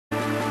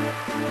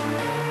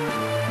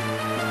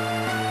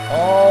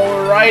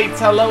Alright,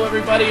 hello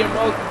everybody and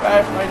welcome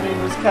back. My name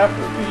is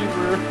Captain P.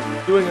 We're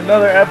doing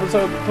another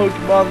episode of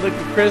Pokemon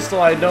Liquid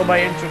Crystal. I know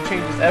my intro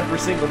changes every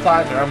single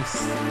time, and I'm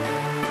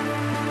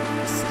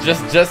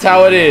just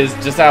how it is.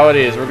 Just how it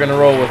is. We're gonna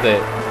roll with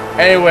it.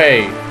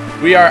 Anyway,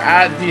 we are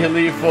at the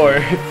Elite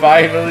Four.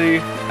 Finally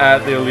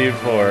at the Elite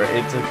Four.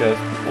 It took us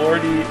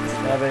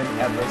 47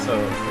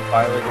 episodes to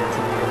finally get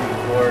to the Elite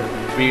Four.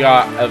 We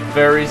got a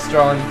very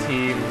strong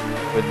team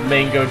with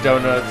Mango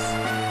Donuts,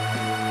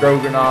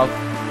 Stroganoff,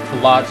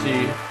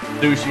 Palachi,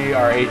 Sushi,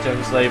 our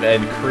HM slave,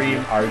 and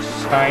Cream, our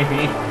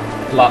shiny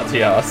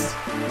Latias.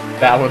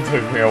 That one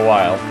took me a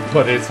while,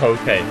 but it's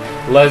okay.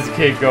 Let's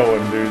get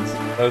going, dudes.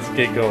 Let's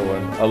get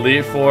going.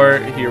 Elite Four,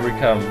 here we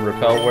come.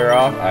 Repel wear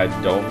off, I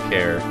don't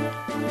care.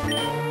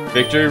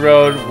 Victory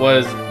Road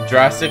was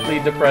drastically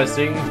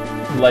depressing,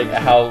 like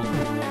how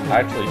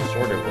actually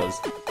short it was.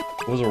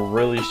 It was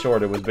really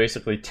short. It was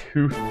basically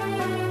two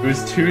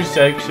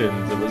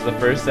sections. It was the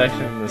first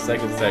section and the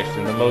second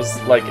section. The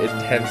most like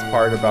intense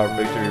part about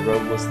Victory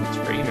Road was the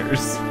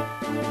trainers.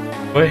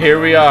 But here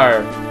we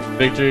are,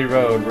 Victory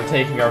Road. We're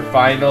taking our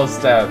final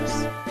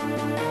steps.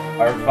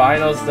 Our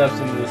final steps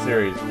into the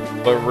series.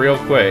 But real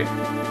quick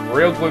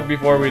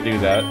before we do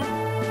that,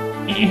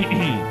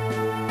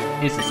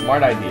 it's a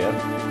smart idea.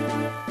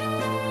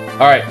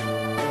 Alright.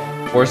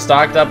 We're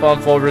stocked up on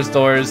full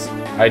restores.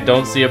 I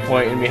don't see a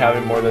point in me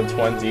having more than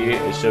 20.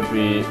 It should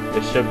be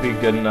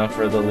good enough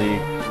for the league.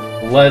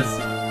 Let's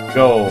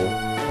go.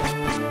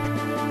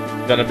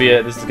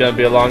 This is gonna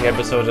be a long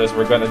episode as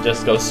we're gonna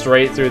just go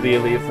straight through the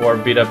Elite Four,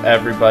 beat up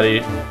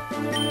everybody,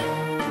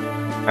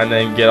 and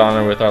then get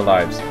on with our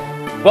lives.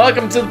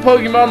 Welcome to the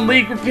Pokemon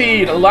League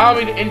Repeat. Allow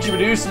me to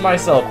introduce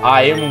myself.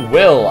 I am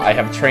Will. I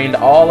have trained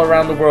all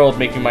around the world,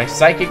 making my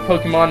psychic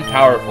Pokemon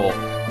powerful,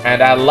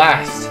 and at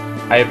last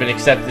I have been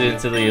accepted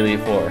into the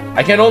Elite Four.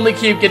 I can only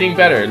keep getting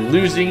better.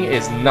 Losing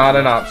is not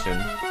an option.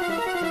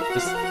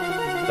 This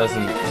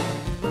doesn't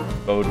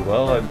bode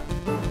well.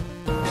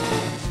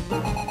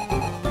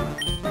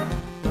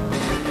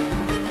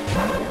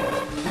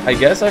 I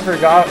guess I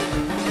forgot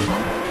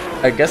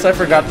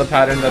the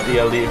pattern that the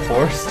Elite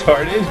Four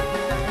started.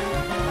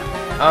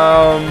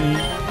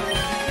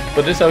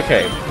 But it's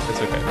okay. It's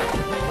okay.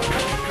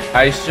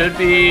 I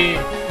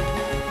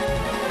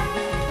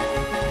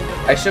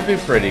should be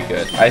pretty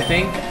good. I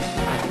think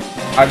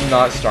I'm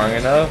not strong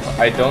enough.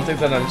 I don't think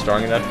that I'm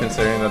strong enough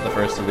considering that the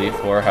first Elite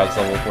Four has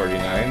level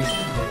 49s,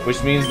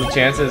 which means the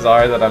chances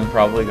are that I'm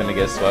probably going to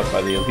get swept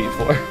by the Elite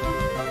Four.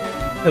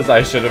 Because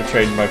I should have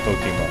trained my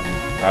Pokemon.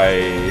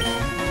 I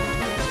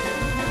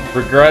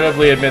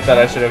regrettably admit that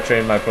I should have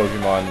trained my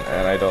Pokemon,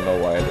 and I don't know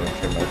why I didn't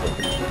train my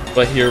Pokemon.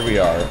 But here we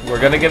are. We're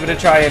going to give it a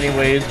try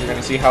anyways. We're going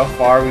to see how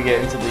far we get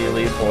into the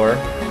Elite Four.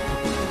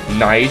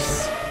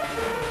 Nice.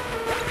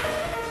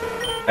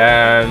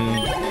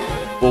 And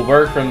we'll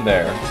work from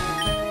there.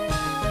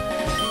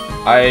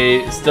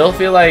 I still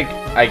feel like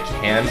I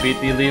can beat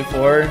the Elite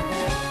Four,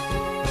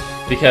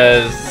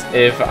 because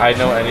if I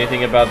know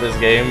anything about this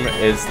game,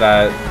 it's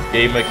that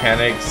game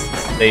mechanics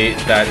state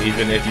that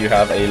even if you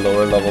have a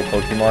lower level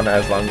Pokemon,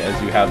 as long as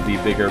you have the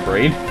bigger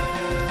brain,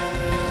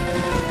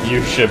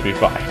 you should be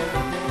fine.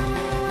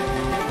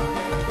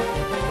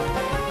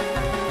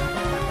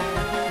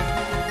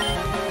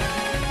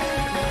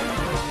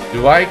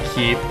 Do I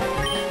keep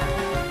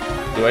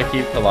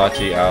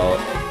Palachi out?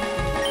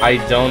 I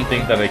don't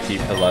think that I keep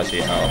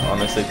Palachi out.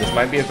 Honestly, this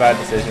might be a bad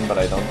decision, but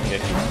I don't think I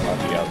keep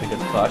Palachi out because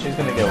Palachi's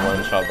gonna get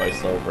one shot by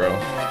Slowbro.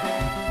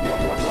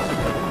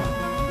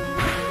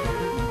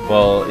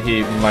 Well,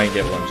 he might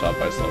get one shot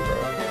by Slowbro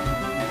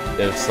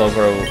if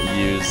Slowbro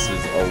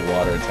uses a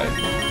water type.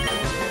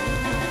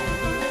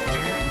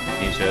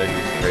 Nisha,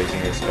 he's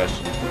raising his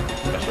special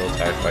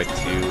attack by 2.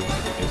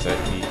 Means that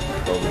he's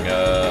building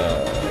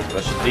a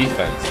special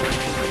defense.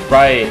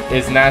 Right,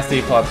 it's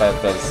Nasty Plot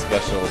that does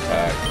special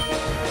attack.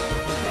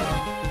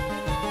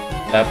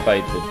 That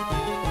bite did.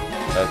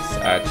 That's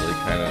actually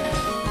kind of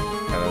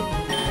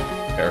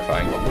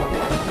terrifying.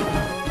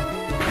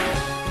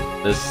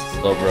 This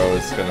Slowbro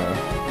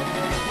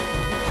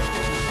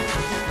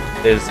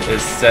is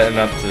setting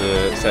up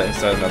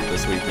to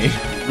sweep me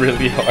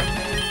really hard.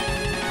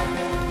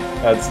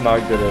 That's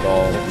not good at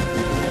all.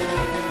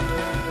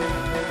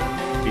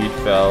 Speed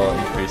fell,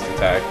 increased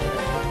attack.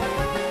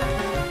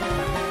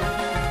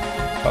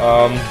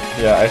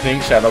 Yeah, I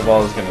think Shadow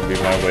Ball is gonna be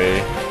my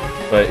way,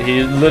 but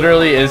he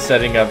literally is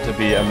setting up to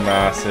be a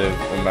massive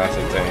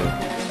thing.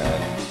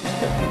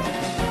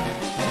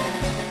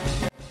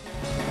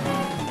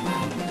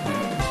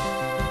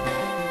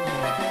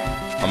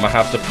 I'm gonna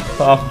have to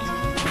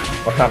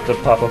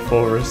pop a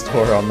full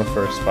restore on the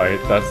first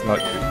fight. That's not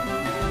good.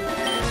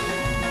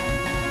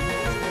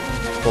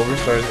 Full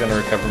restore is gonna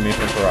recover me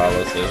from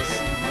paralysis.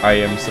 I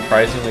am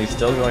surprisingly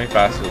still going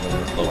faster than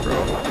this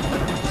Slowbro.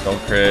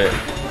 Don't crit.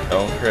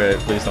 Don't crit.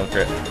 Please don't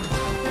crit. Of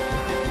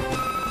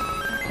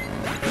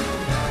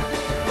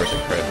course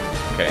it crit.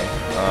 Okay.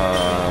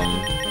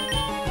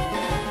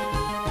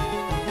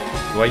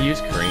 Do I use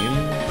Cream?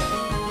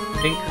 I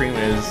think Cream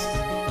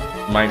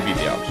might be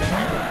the option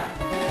here.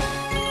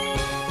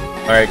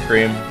 Alright,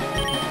 Cream.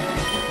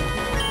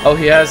 Oh,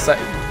 he has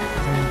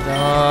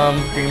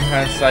Cream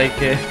has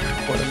Psychic.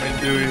 What am I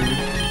doing?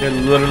 He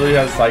literally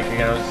has Psychic,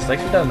 and I was just like,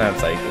 he doesn't have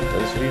Psychic,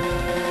 does she?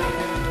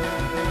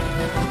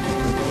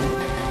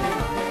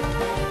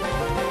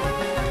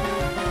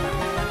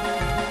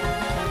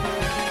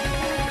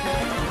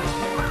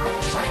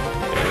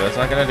 Okay, that's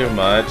not gonna do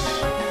much,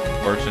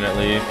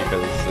 fortunately,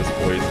 because this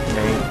poison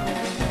tank.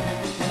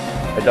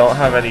 I don't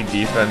have any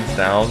defense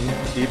down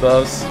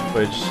debuffs,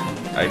 which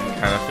I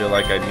kind of feel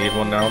like I need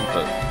one now,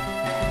 but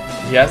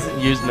he hasn't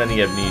used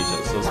many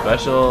amnesia, so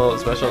special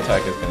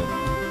attack is gonna,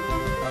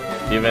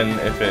 even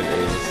if it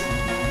is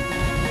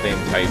same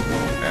type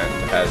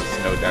and has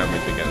no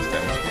damage against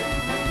him.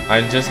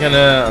 I'm just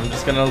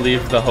gonna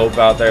leave the hope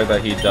out there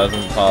that he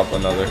doesn't pop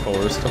another full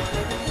restore.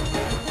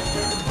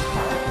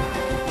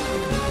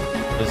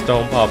 Just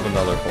don't pop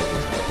another full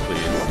restore,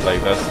 please.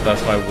 Like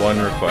that's my one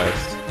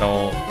request.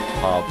 Don't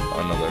pop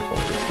another full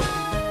restore.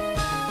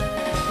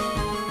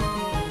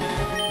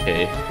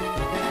 Okay.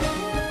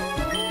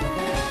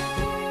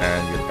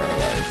 And you're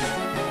paralyzed.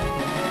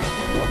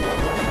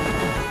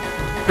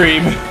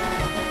 Cream!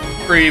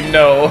 Cream,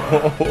 no!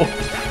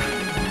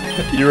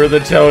 You were the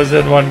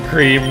chosen one,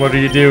 Cream. What are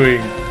you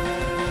doing?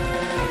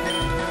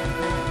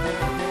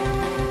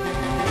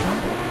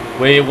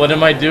 Wait, what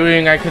am I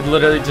doing? I could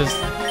literally just...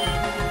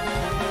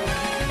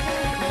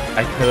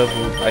 I could have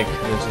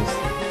just...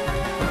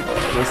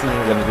 This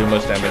isn't gonna do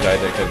much damage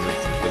either because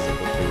it's a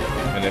physical proof.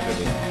 Even if it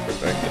is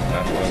perfected,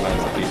 natural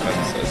amounts of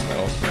defense says no.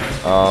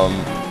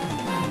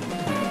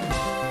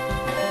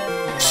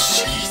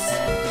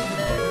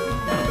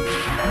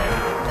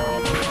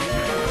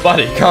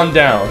 Buddy, calm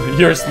down.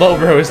 Your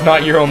Slowbro is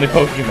not your only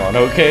Pokemon,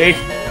 okay?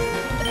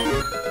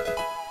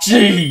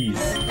 Jeez!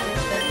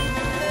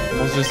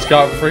 Almost just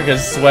got freaking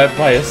swept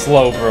by a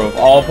Slowbro. Of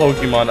all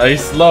Pokemon, a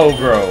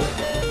Slowbro.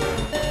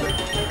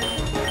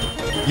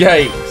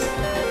 Yikes!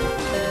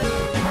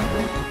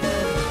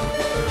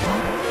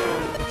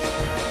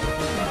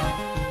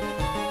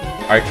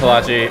 Alright,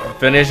 Kalachi,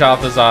 finish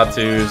off the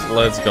Zatus.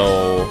 Let's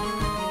go.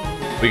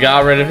 We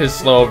got rid of his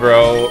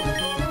Slowbro.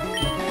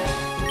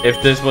 If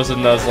this was a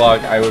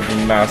Nuzlocke, I would be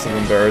massively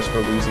embarrassed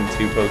for losing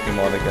 2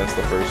 Pokemon against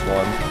the first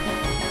one.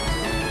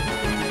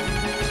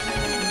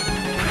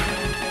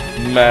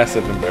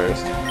 Massive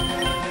embarrassed.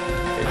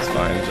 It's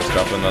fine, just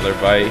drop another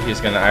bite.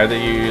 He's gonna either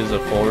use a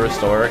full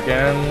restore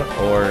again,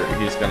 or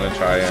he's gonna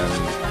try and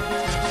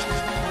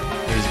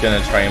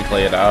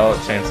play it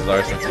out. Chances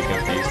are, since he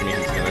confused me,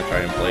 he's gonna try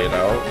and play it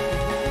out.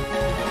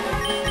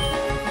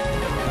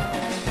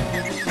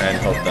 And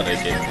hope that I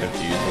get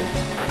confused.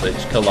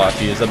 Which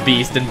Kalachi is a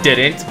beast and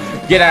didn't.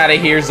 Get out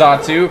of here,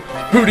 Xatu.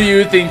 Who do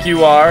you think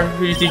you are?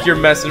 Who do you think you're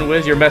messing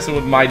with? You're messing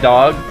with my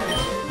dog.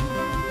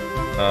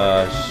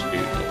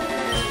 Shoot.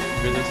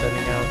 Really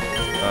sending out?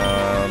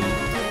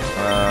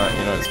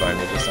 You know, it's fine.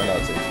 We'll just send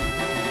out Zazu.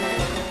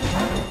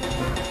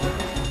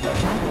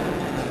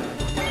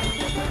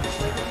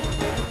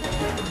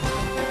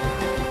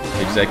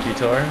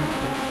 Executor?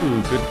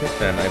 Ooh, good pick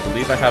then. I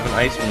believe I have an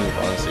ice move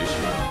on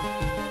Sushi.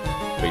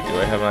 Wait, do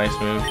I have an ice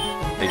move?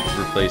 They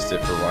replaced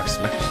it for Rock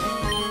Smash.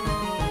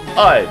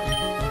 Odd.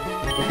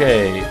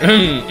 Okay.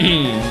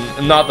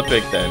 Not the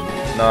pick then.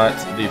 Not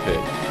the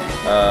pick.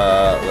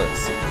 Let's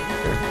see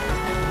here.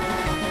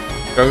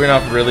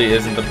 Stroganoff really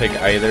isn't the pick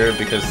either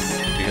because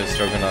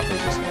Stroganoff is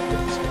just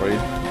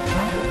destroyed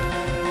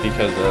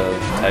because of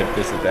type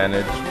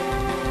disadvantage.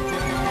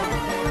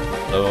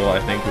 So I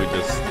think we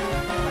just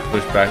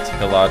push back to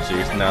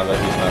Kalachi now that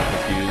he's not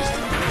confused.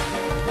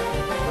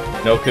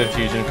 No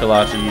confusion,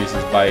 Kalachi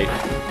uses Bite.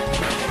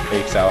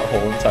 Fakes out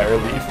whole entire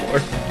Elite Four.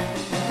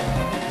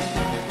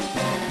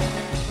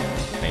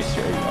 Nice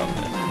straight on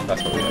this.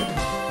 That's what we like.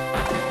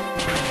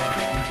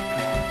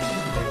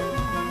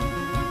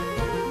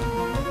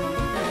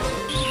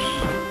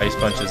 Ice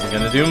Punch isn't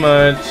gonna do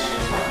much.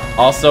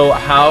 Also,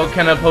 how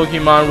can a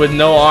Pokemon with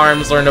no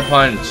arms learn to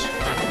punch?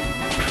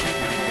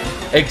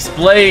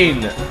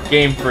 Explain,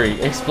 Game Freak.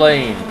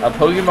 Explain. A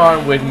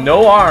Pokemon with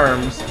no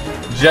arms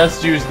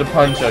just used the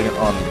punch on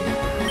me.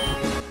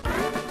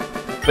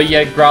 But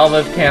yet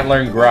Growlithe can't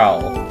learn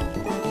Growl.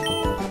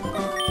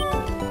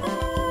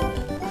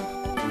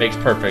 Makes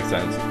perfect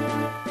sense.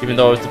 Even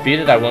though I was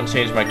defeated, I won't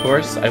change my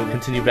course. I will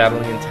continue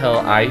battling until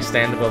I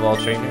stand above all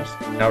trainers.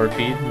 Now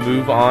repeat,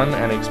 move on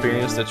and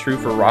experience the true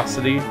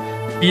ferocity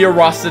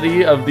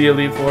of the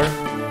Elite Four.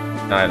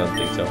 No, I don't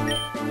think so.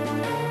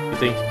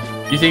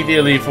 You think the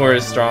Elite Four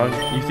is strong?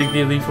 You think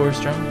the Elite Four is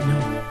strong?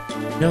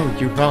 No,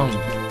 you're wrong.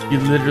 You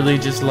literally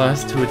just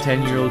lost to a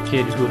 10-year-old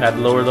kid who had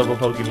lower level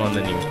Pokemon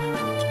than you.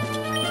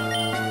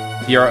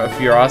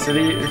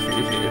 Ferocity?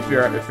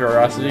 If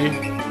ferocity?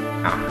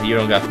 Ah, you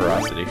don't got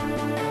ferocity.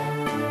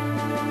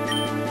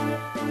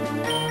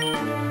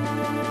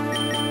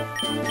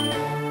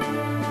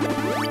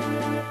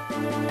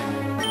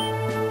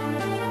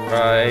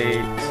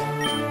 Right.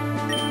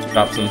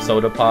 Drop some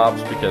soda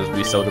pops because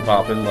we soda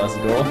poppin'. Let's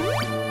go.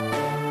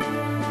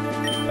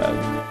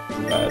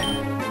 Bad.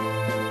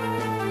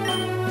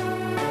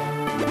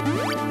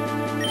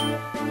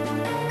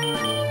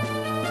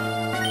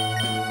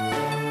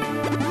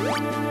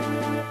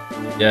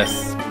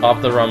 Yes,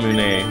 pop the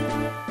Ramune.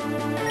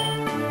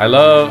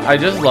 I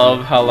just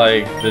love how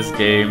like this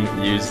game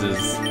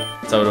uses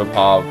soda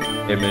pop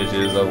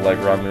images of like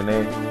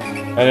Ramune.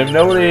 And if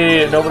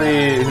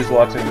nobody who's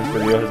watching this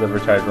video has ever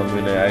tried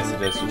Ramune, I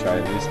suggest you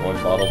try at least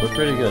one bottle. They're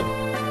pretty good.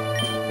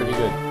 Pretty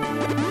good.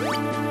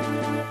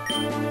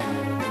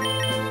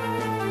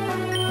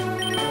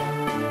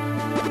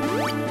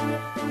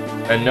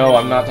 And no,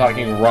 I'm not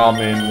talking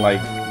ramen like,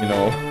 you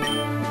know,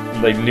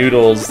 like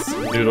noodles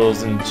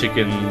and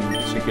chicken,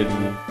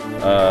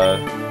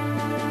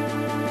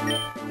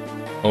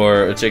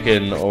 or a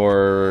chicken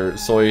or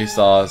soy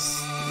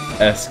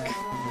sauce-esque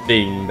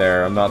thing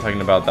there. I'm not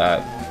talking about that.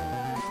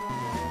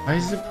 Why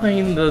is it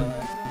playing the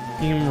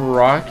Team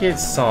Rocket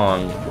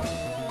song?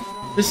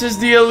 This is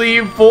the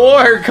Elite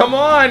Four! Come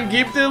on!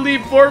 Keep the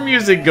Elite Four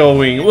music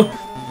going!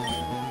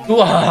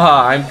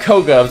 I'm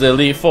Koga of the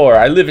Elite Four.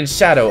 I live in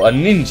shadow, a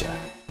ninja.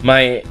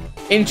 My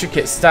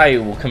intricate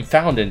style will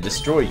confound and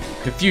destroy you.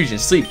 Confusion,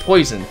 sleep,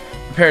 poison.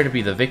 Prepare to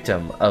be the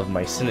victim of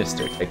my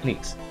sinister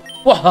techniques.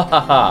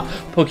 Wahahaha!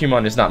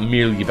 Pokemon is not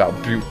merely about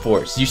brute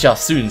force. You shall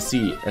soon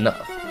see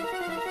enough.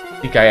 I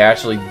think I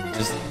actually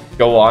just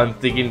go on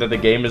thinking that the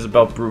game is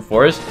about brute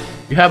force.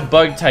 You have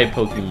bug-type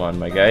Pokemon,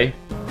 my guy.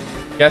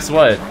 Guess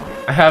what?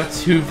 I have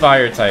 2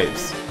 fire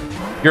types.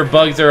 Your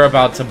bugs are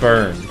about to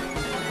burn.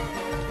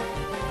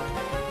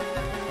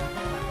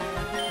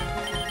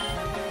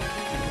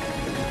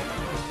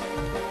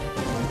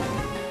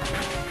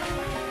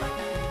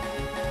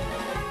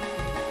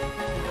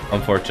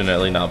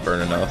 Unfortunately, not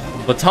burn enough.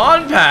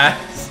 Baton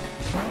Pass!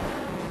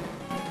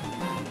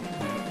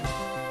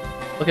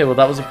 Okay, well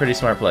that was a pretty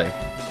smart play.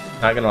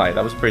 Not gonna lie,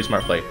 that was a pretty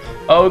smart play.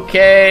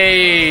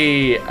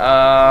 Okay,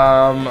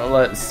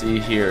 let's see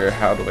here.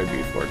 How do I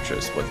beat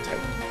Fortress? What type?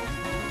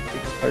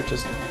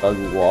 Purchase bug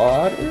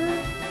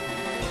water?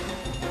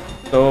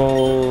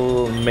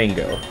 So,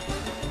 mango.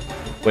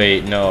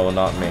 Wait, no,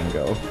 not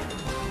mango.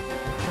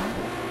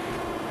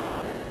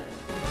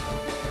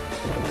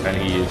 And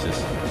he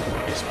uses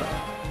baseball.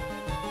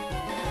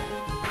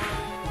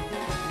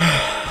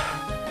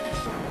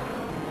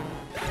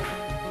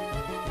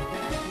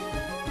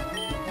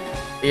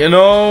 You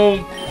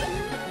know,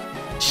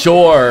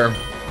 sure,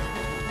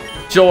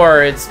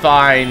 it's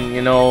fine.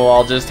 You know,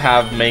 I'll just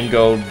have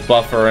Mango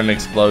buffer an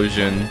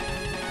explosion.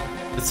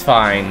 It's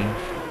fine.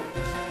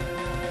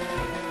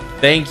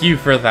 Thank you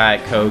for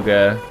that,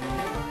 Koga.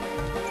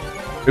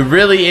 It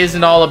really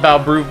isn't all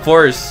about brute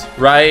force,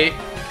 right?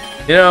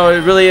 You know,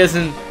 it really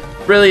isn't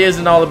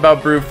all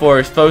about brute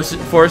force.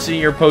 Forcing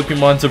your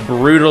Pokemon to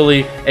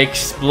brutally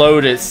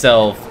explode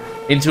itself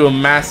into a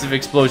massive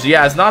explosion.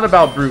 Yeah, it's not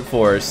about brute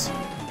force.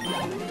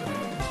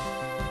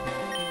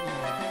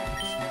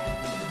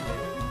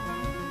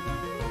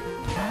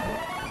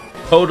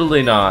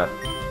 Totally not.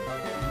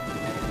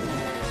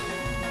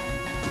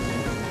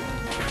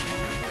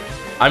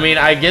 I mean,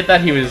 I get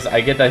that he was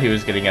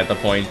getting at the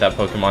point that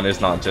Pokemon is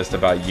not just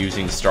about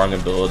using strong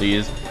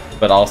abilities,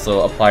 but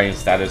also applying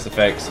status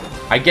effects.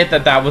 I get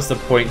that that was the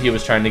point he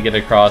was trying to get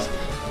across,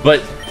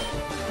 but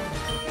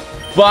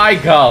by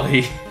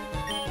golly,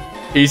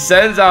 he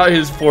sends out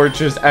his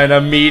Fortress and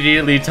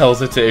immediately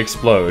tells it to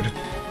explode.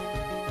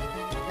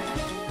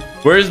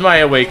 Where's my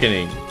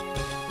awakening?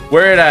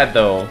 Where it at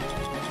though?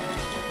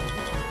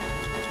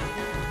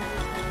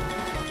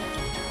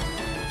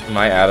 Am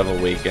I out of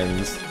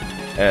awakens?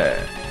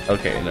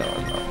 Okay, no,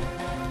 I'm not.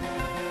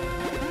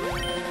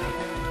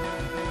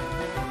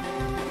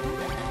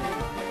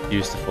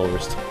 Use the full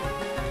restore.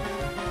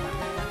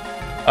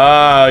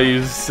 Ah,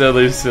 you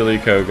silly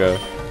Koga.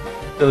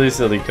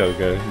 Silly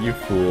Koga, you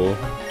fool.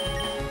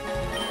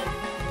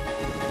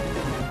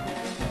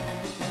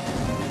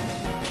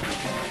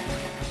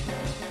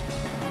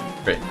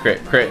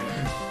 Crit.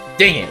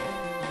 Dang it!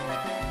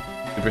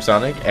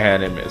 Supersonic,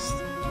 and it missed.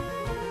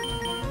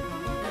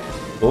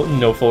 Oh,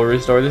 no full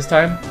restore this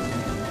time?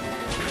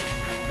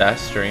 That's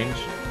strange.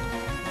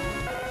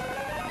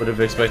 Would have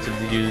expected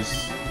you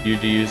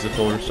to use the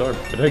full restore,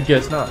 but I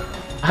guess not.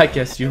 I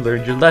guess you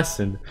learned your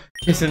lesson.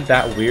 Isn't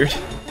that weird?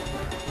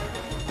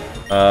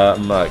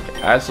 Muck.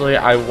 Actually,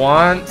 I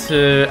want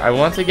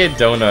to get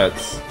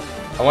Donuts.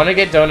 I want to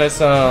get Donuts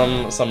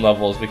some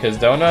levels because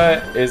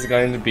Donut is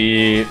going to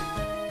be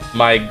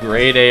my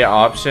grade A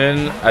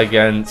option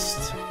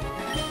against.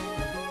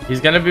 He's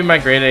gonna be my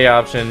grade A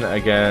option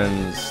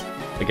against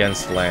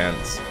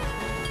Lance.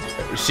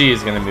 She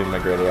is gonna be my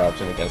grade A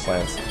option against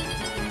Lance.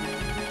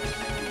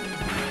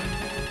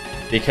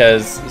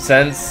 Because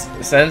since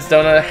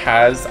Donut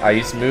has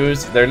ice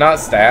moves, they're not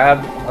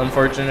stab,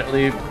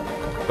 unfortunately,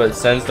 but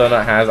since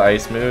Donut has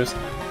ice moves,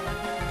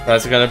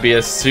 that's gonna be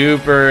a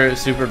super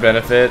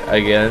benefit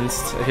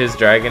against his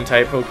dragon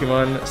type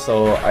Pokemon.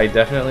 So I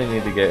definitely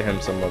need to get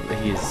him some of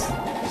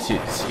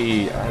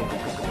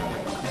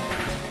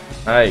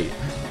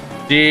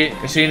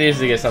she needs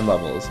to get some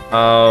levels.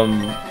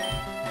 Muck.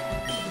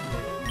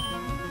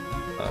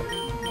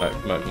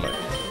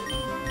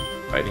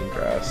 Fighting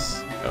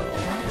grass. No.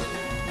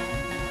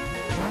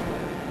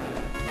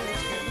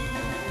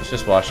 Let's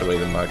just wash away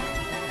the muck.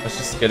 Let's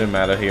just get him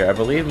out of here. I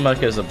believe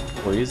Muck is a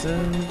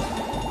poison.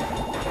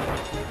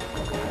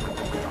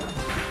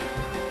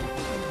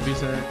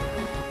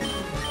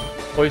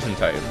 Poison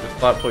type. It's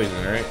flat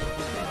poison, right?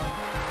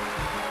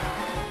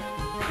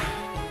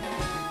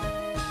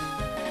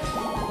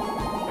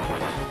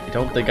 I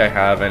don't think I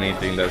have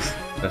anything that's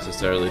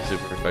necessarily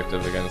super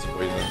effective against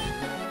poison.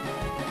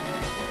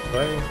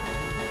 Right?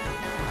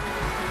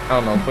 I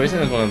don't know.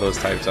 Poison is one of those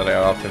types that I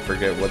often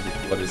forget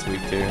what it's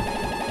weak to.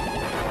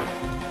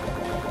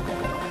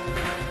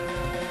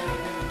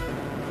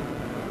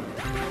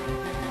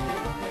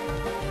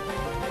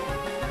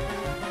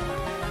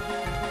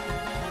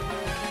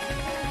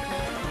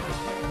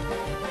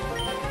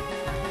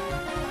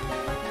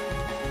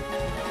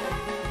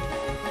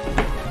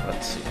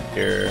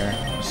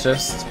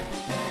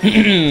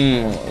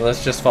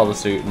 Let's just follow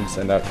suit and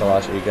send out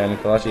Kalashi again.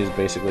 Kalashi is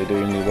basically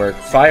doing the work.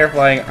 Fire,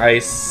 flying,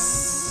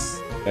 ice.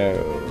 No.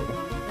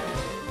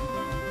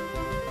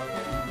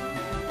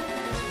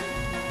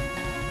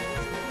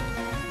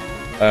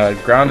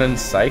 Ground and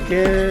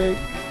psychic.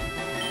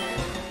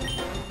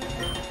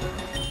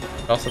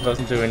 Also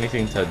doesn't do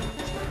anything to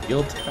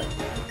heal type.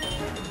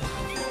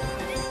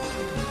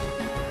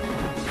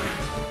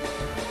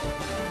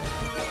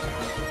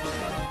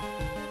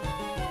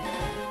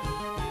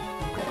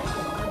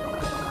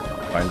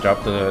 Fine,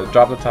 drop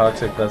the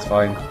toxic, that's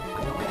fine.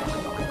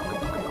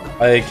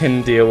 I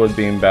can deal with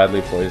being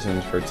badly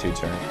poisoned for 2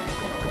 turns.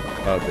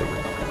 Not a big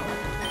deal.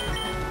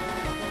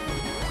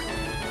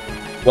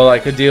 Well, I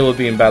could deal with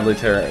being badly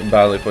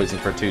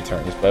poisoned for 2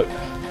 turns, but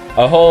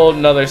a whole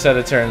nother set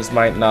of turns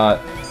might not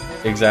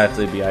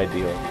exactly be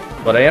ideal.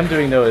 What I am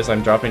doing though is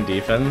I'm dropping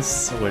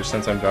defense, which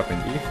since I'm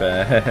dropping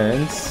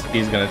defense,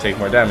 he's gonna take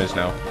more damage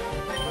now.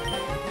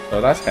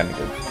 So that's kinda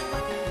good.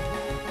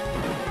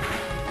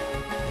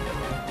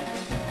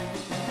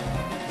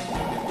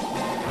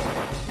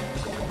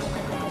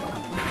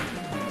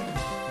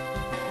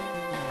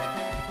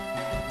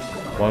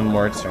 One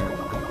more turn.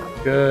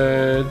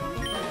 Good.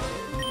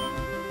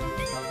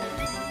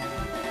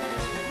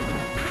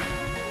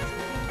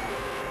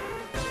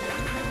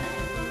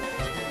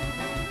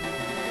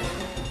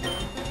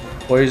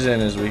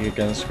 Poison is weak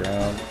against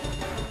ground.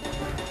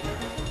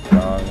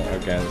 Strong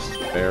against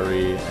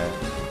berry and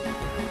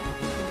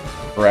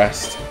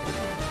breast.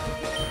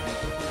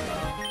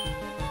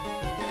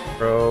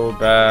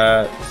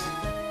 Crobat.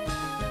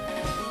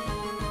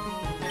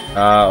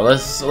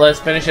 Let's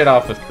finish it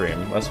off with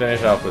Cream. Let's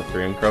finish it off with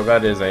Cream.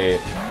 Crobat is a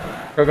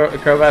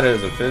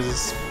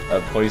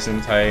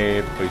poison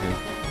type, poison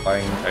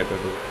flying type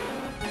of it.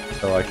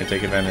 So I can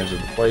take advantage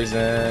of the poison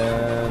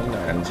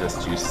and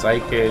just use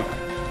Psychic.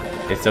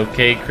 It's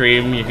okay,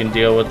 Cream. You can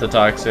deal with the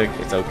toxic.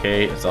 It's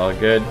okay. It's all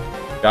good.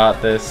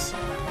 Got this.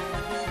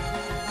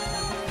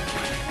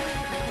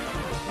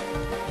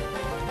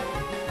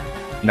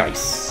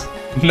 Nice.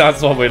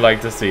 That's what we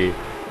like to see.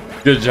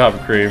 Good job,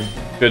 Cream.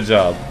 Good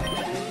job.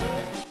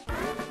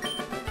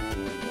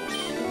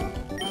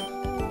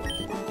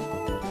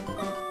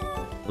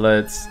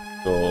 Let's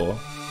go.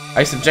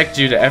 I subject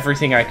you to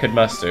everything I could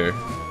muster.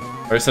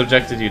 Or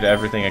subjected you to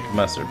everything I could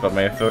muster, but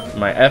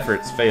my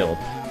efforts failed.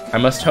 I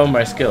must hone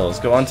my skills.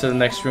 Go on to the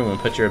next room and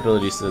put your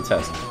abilities to the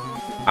test.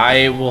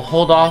 I will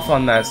hold off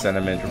on that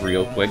sentiment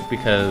real quick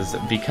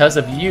because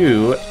of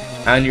you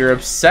and your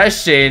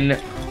obsession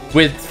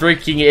with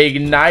freaking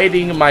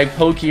igniting my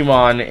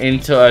Pokemon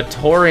into a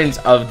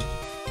torrent of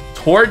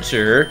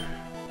torture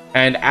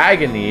and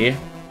agony,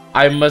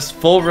 I must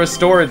full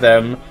restore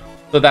them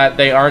so that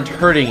they aren't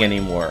hurting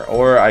anymore.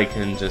 Or I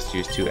can just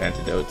use 2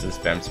 antidotes and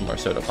spam some more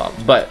Soda Pop.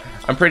 But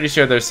I'm pretty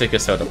sure they're sick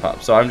of Soda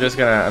Pop, so I'm just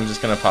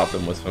gonna pop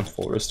them with some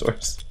full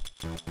restores.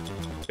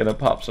 Gonna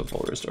pop some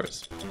full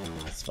restores.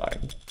 It's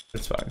fine.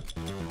 It's fine.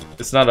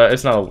 It's not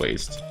a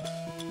waste.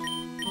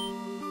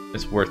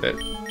 It's worth it.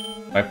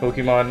 My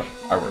Pokemon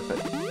are worth it.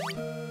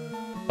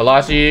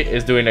 Kalashi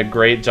is doing a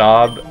great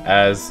job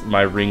as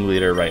my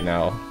ringleader right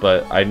now,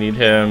 but I need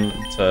him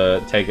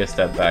to take a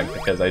step back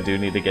because I do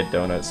need to get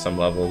Donuts some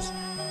levels.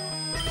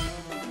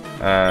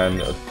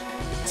 And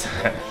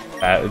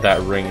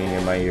that ringing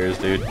in my ears,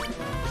 dude.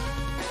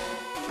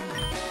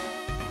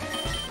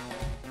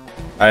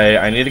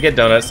 I need to get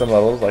Donuts some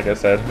levels, like I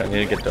said. I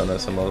need to get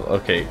Donuts some levels.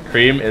 Okay,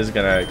 Cream is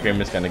gonna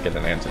get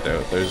an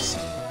antidote. There's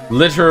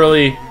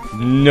literally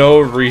no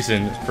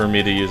reason for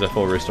me to use a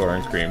full restore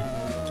on Cream.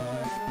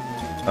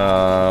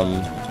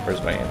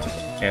 Where's my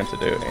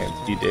antidote? There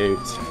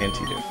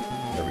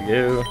we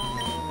go.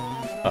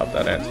 Pop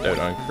that antidote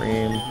on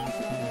Cream.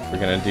 We're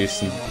gonna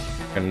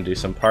do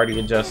some party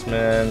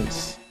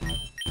adjustments.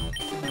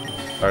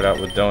 Start out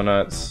with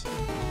Donuts.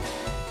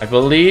 I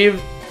believe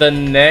the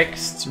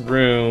next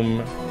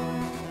room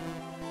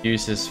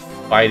uses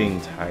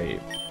fighting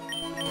type.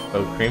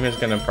 So Cream is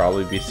gonna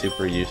probably be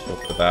super useful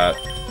for that.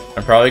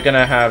 I'm probably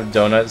gonna have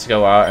Donuts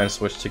go out and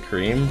switch to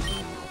Cream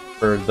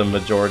for the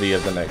majority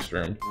of the next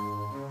room.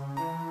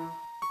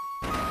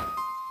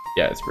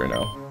 Yeah, it's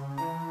Bruno.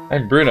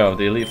 I'm Bruno,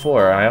 the Elite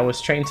Four. I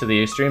always train to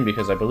the extreme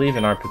because I believe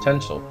in our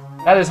potential.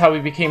 That is how we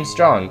became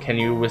strong. Can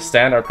you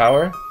withstand our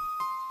power?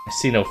 I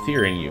see no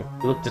fear in you.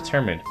 You look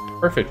determined.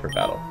 Perfect for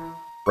battle.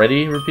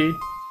 Ready? Repeat.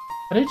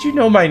 How did you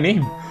know my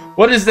name?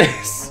 What is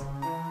this?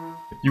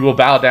 You will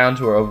bow down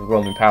to our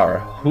overwhelming power.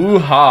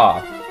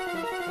 Hoo-ha!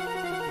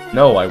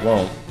 No, I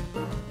won't.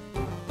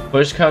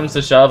 Push comes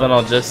to shove and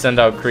I'll just send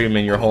out Cream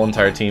and your whole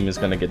entire team is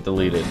gonna get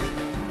deleted.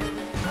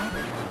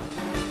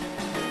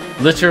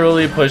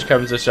 Literally, push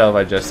comes to shove,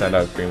 I just send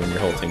out Cream and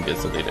your whole team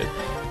gets deleted.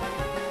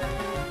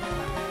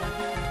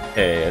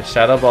 Okay,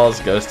 Shadow Ball's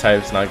ghost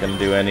type's not gonna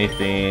do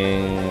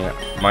anything.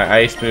 My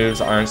ice moves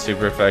aren't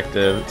super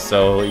effective,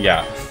 so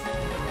yeah.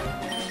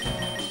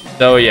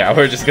 So yeah,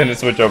 we're just gonna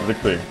switch over to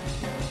Cream.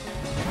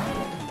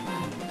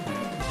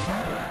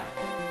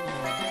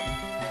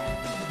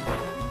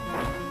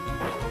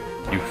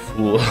 You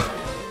fool.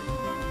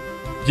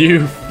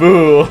 You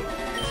fool!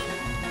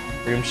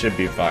 Cream should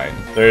be fine.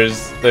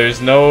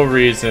 There's no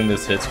reason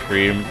this hits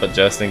Cream, but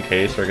just in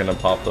case we're gonna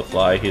pop the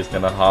fly, he's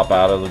gonna hop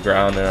out of the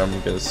ground and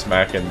I'm gonna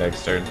smack him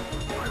next turn.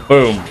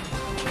 Boom!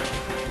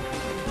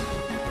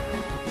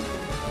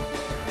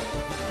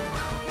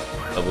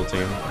 Double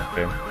team,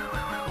 okay.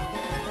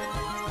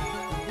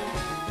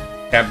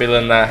 Can't be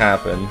letting that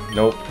happen.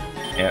 Nope.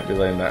 Can't be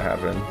letting that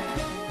happen.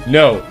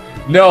 No!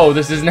 No!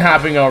 This isn't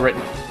happening already!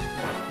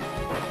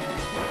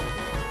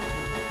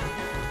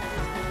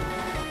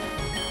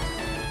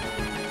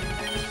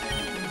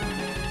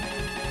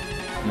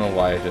 I don't know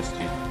why I just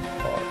used.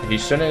 Oh, he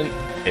shouldn't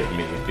hit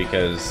me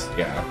because,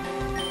 yeah.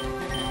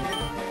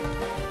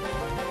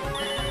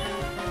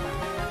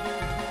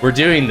 We're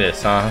doing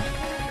this, huh?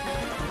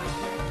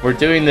 We're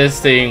doing this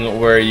thing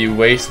where you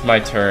waste my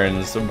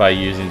turns by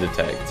using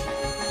Detect.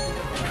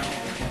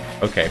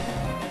 Okay.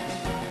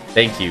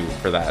 Thank you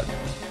for that.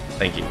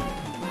 Thank you.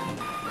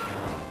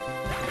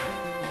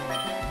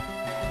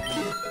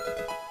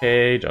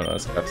 Okay,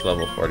 Donuts got to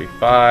level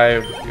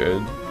 45.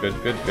 Good,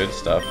 good, good, good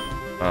stuff.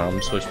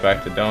 Switch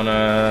back to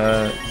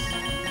Donuts.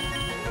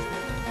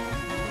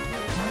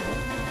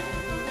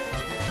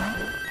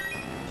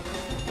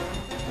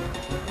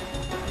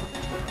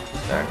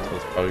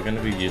 Dactyl's probably going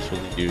to be useful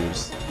to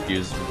use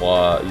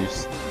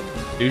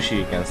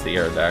Sushi against the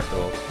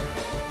Aerodactyl.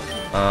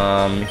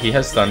 He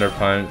has Thunder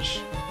Punch,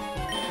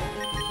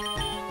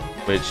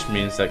 which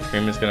means that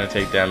Cream is going to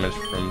take damage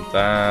from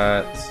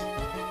that.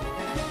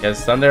 He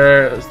has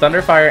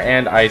Thunder Fire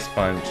and Ice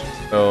Punch,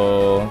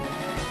 so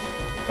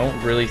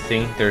don't really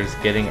think there's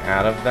getting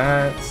out of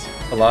that.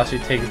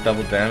 Kalashi takes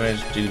double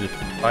damage due to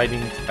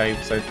fighting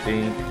types, I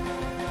think.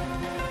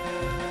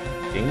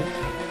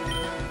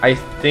 I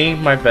think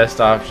my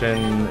best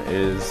option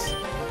is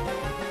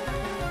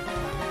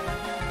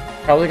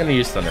probably gonna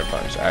use Thunder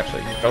Punch,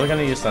 actually. He's probably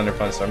gonna use Thunder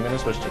Punch, so I'm gonna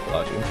switch to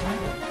Kalashi.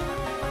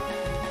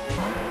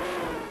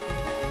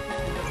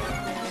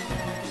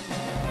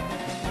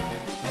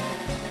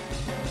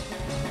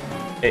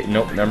 Hey,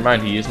 nope, never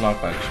mind, he used Mach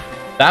Punch.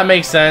 That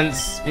makes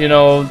sense, you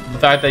know, the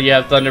fact that you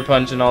have Thunder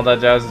Punch and all that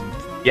jazz.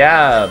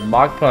 Yeah,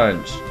 Mach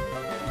Punch.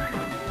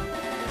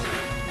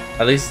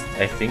 At least,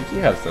 I think you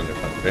have Thunder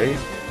Punch, right?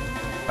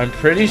 I'm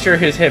pretty sure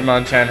his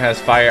Hitmonchan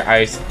has Fire,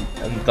 Ice,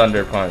 and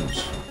Thunder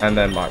Punch, and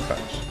then Mach Punch.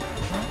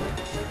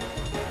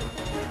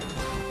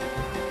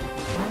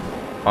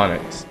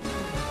 Onyx.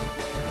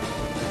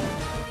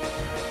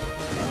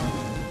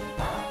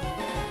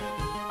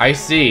 I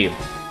see.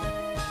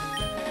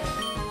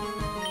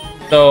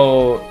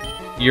 So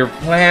your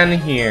plan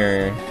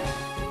here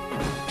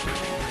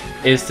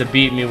is to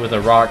beat me with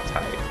a rock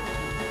type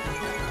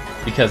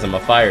because I'm a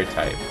fire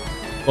type.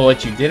 But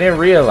what you didn't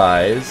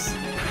realize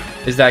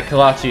is that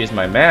Kalachi is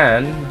my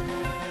man,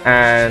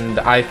 and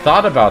I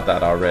thought about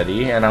that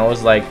already, and I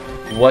was like,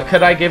 what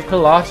could I give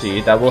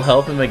Kalachi that will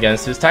help him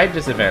against his type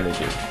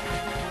disadvantages?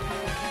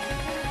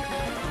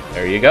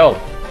 There you go.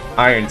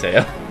 Iron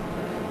Tail.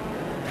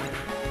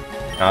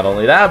 Not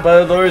only that,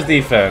 but it lowers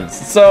defense.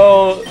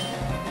 So,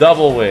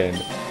 double win.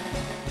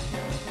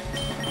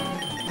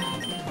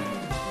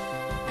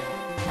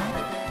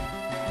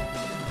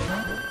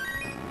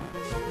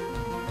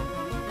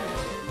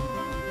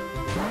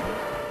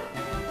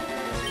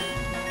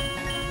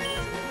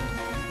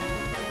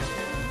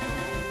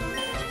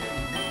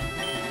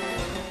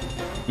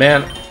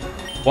 Man,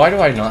 why do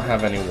I not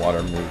have any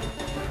water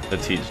move to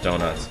teach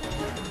Donuts?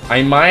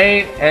 I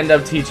might end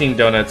up teaching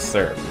Donuts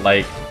Surf.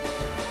 Like,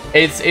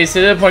 it's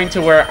to the point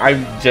to where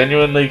I'm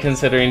genuinely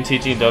considering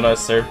teaching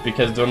Donuts Surf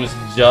because Donuts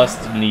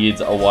just needs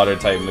a water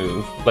type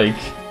move. Like,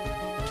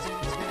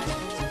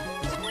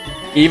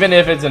 even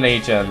if it's an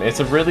HM, it's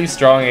a really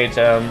strong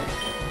HM.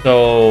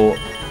 So,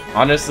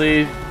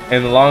 honestly,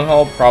 in the long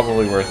haul,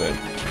 probably worth it.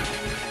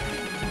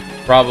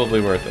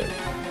 Probably worth it.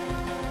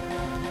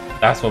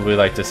 That's what we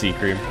like to see,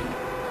 Cream.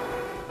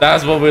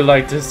 That's what we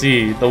like to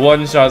see. The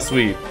one-shot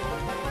sweep.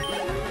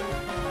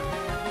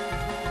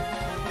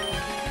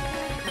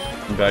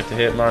 Back to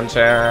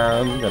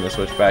Hitmonchan. Gonna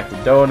switch back to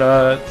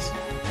Donuts.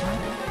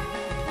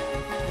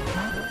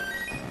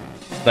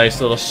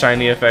 Nice little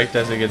shiny effect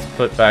as it gets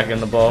put back in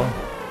the ball.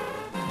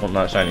 Well,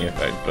 not shiny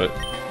effect, but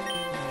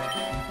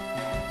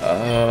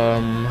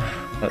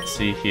Let's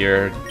see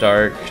here.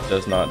 Dark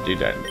does not do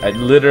damage. I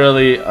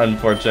literally,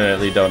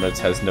 unfortunately, Donuts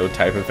has no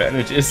type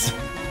advantages.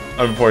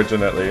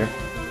 Unfortunately.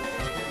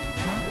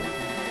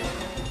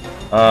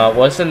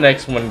 What's the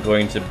next one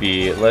going to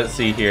be? Let's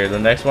see here. The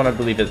next one I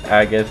believe is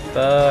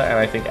Agatha, and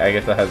I think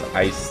Agatha has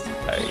Ice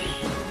type.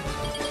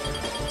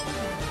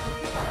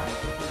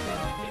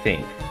 I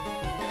think.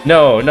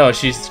 No,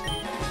 she's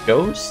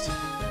Ghost?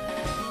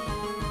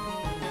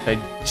 I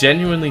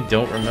genuinely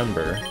don't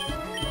remember.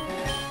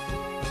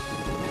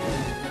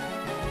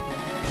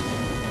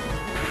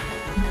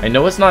 I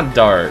know it's not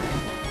Dark.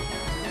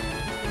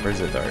 Where is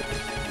it Dark?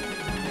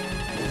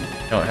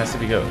 No, it has to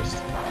be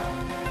Ghost.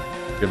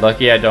 You're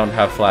lucky I don't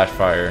have Flash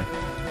Fire.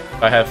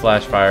 If I had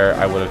Flash Fire,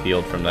 I would have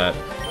healed from that.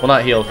 Well,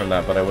 not healed from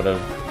that, but I would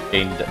have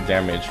gained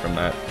damage from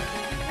that.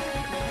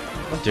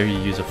 How dare you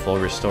use a full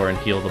restore and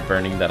heal the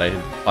burning that I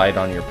applied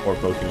on your poor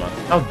Pokemon?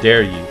 How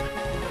dare you?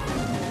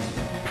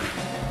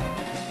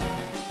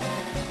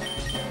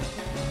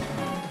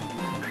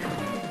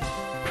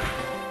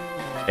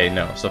 Okay,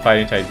 no. So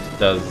fighting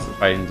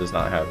does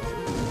not have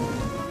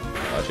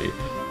Kalachi.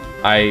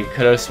 I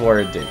could have swore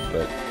it did,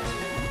 but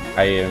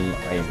I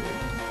am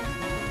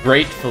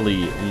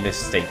gratefully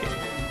mistaken.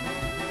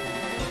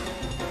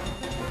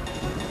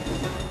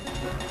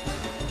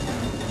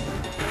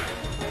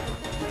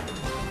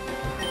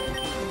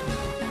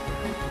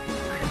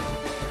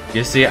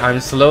 You see, I'm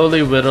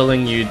slowly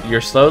whittling you.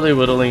 You're slowly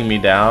whittling me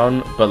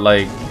down, but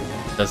like,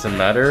 doesn't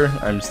matter.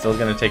 I'm still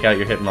gonna take out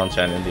your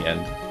Hitmonchan in the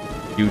end.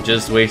 You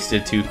just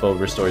wasted 2 full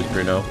restores,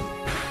 Bruno.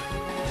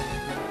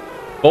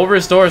 Full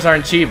restores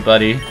aren't cheap,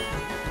 buddy.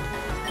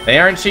 They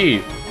aren't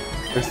cheap.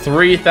 They're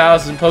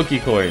 3,000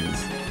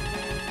 Pokecoins.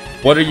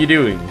 What are you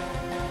doing?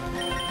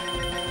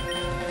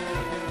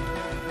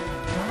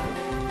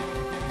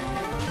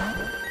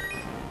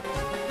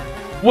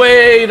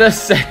 Wait a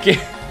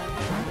second.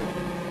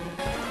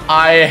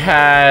 I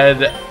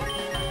had...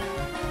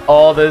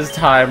 all this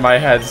time I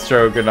had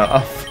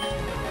Stroganoff.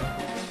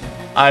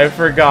 I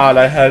forgot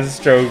I had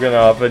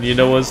Stroganoff, and you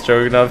know what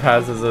Stroganoff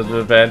has as an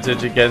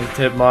advantage against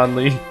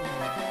Hitmonlee?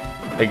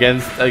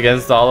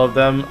 Against all of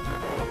them?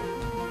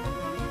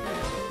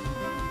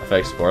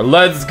 FX4.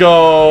 Let's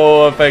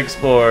go,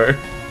 FX4!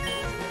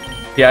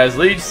 He has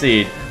Leech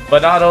Seed,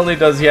 but not only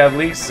does he have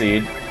Leech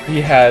Seed,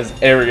 he has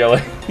Aerial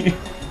Aim.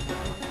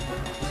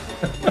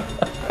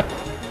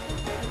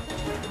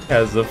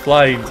 Has a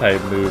flying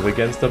type move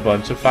against a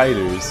bunch of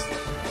fighters.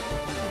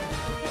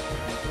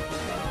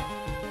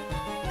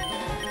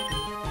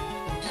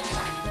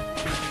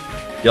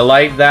 You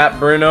like that,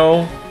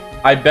 Bruno?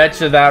 I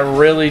bet you that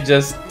really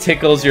just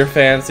tickles your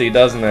fancy,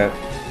 doesn't it?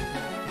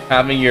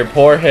 Having your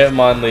poor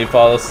Hitmonlee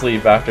fall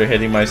asleep after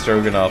hitting my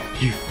Stroganoff.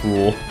 You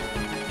fool.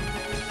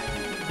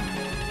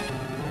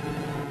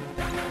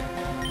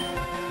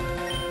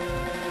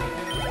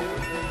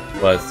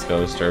 Let's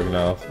go,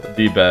 Stroganoff.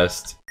 The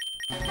best.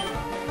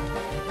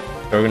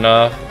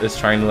 Stroganoff is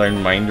trying to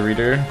learn Mind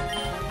Reader.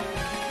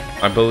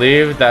 I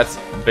believe that's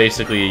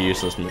basically a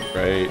useless move,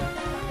 right?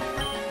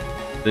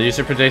 The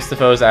user predicts the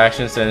foe's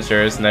actions to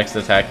ensure its next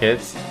attack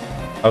hits.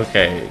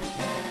 Okay.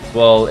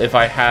 Well, if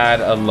I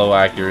had a low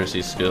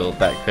accuracy skill,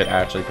 that could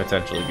actually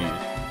potentially be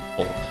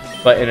useful.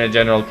 But in a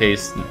general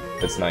case,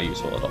 it's not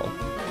useful at all.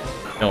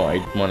 No, I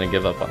want to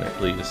give up on it,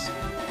 please.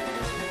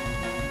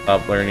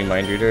 Stop learning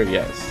Mind Reader?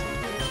 Yes.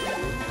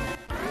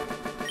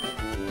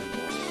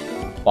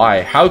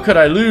 Why? How could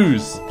I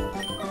lose?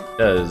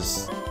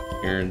 Because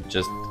you're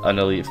just an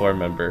Elite Four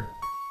member.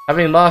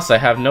 Having lost, I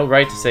have no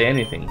right to say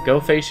anything. Go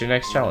face your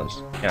next challenge.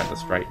 Yeah,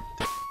 that's right.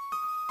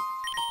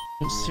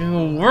 Don't say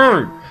a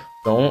word!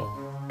 Don't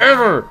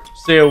ever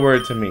say a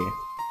word to me.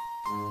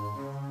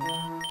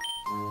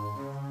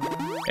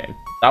 Okay.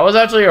 That was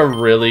actually a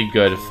really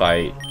good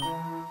fight.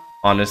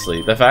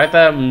 Honestly. The fact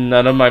that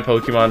none of my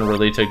Pokemon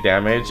really took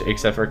damage,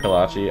 except for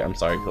Kalachi. I'm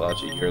sorry,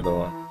 Kalachi. You're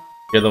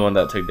the one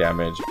that took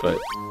damage, but...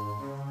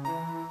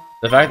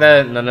 the fact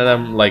that none of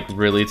them, like,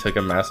 really took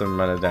a massive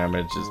amount of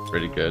damage is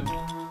pretty good.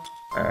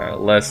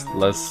 Less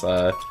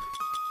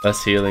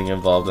healing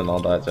involved and all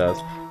that jazz.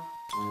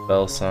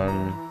 Bell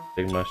Sun,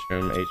 Big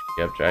Mushroom,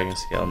 HP up, Dragon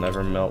Scale,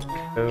 Never Melt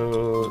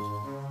Coat.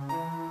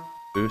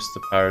 Boost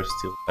the power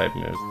Steel type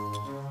moves.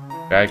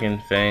 Dragon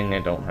Fang, I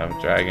don't have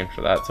a dragon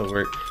for that to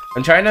work.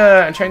 I'm trying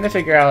to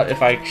figure out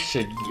if I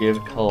should give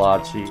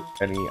Kalachi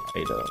any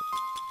item.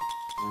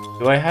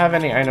 Do I have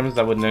any items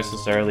that would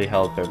necessarily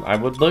help him? I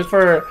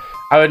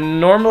would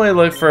normally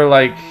look for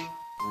like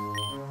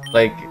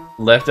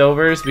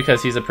leftovers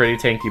because he's a pretty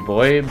tanky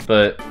boy,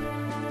 but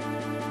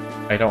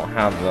I don't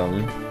have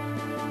them.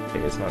 Okay,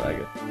 it's not that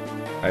good.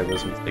 I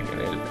was mistaken.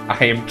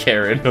 I am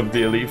Karen of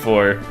the Elite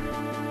Four.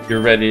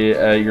 You're ready,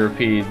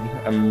 European.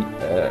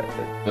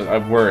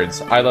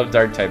 Words. I love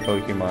Dark-type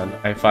Pokemon.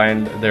 I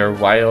find their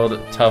wild,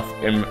 tough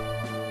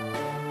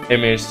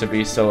image to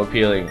be so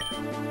appealing.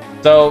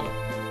 So,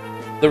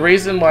 the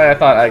reason why I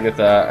thought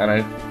Agatha, and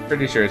I'm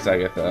pretty sure it's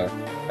Agatha,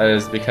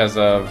 is because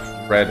of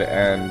Fire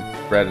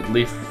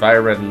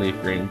Red and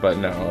Leaf Green, but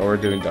no, we're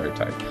doing Dark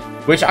type.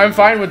 Which I'm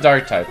fine with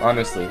Dark type,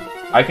 honestly.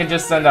 I can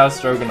just send out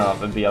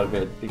Stroganoff and be all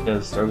good,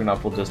 because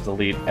Stroganoff will just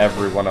delete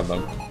every one of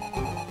them.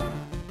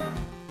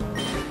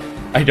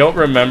 I don't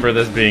remember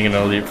this being an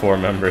Elite Four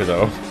member,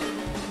 though.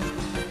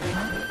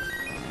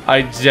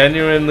 I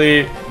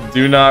genuinely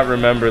do not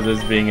remember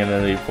this being an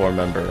Elite Four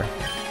member.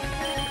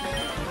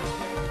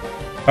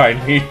 I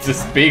need to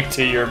speak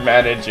to your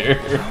manager.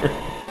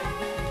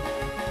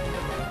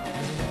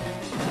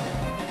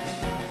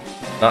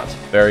 Not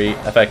very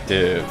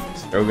effective.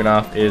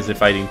 Stroganoff is a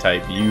fighting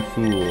type, you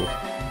fool.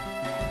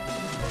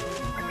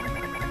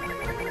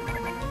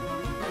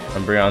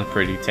 Umbreon's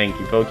pretty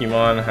tanky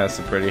Pokemon, has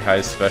some pretty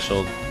high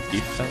special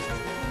defense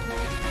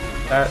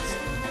stats.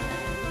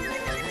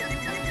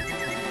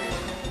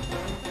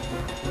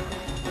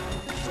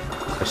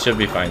 It should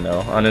be fine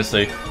though,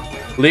 honestly.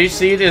 Leech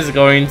Seed is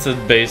going to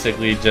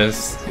basically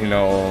just, you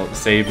know,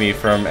 save me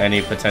from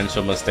any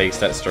potential mistakes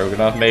that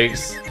Stroganoff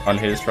makes on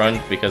his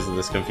front because of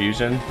this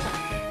confusion.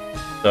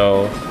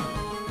 So...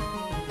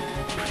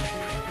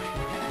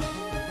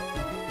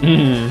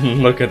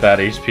 look at that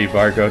HP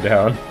bar go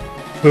down.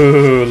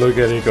 Ooh, look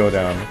at it go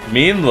down.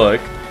 Mean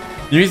look.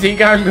 You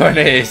think I'm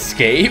gonna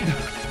escape?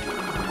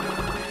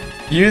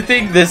 You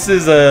think this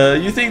is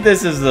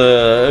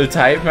a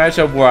type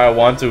matchup where I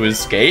want to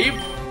escape?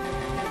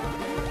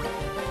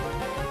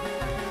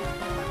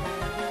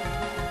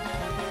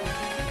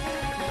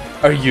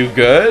 Are you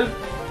good?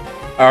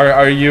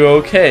 Are you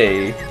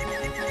okay?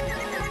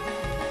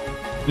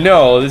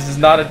 No, this is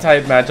not a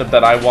type matchup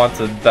that I want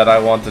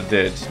to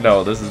ditch.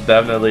 No, this is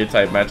definitely a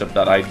type matchup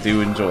that I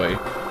do enjoy.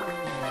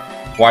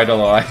 Quite a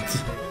lot.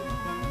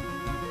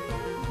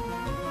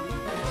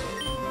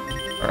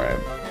 Alright.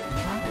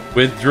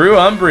 Withdrew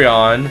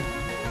Umbreon.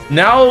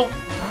 Now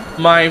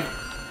my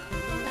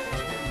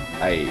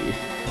okay.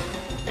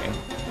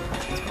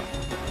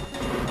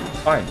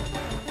 Fine.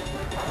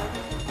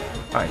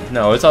 Fine.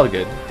 No, it's all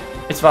good.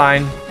 It's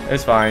fine.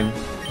 It's fine.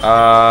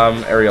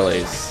 Aerial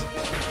Ace.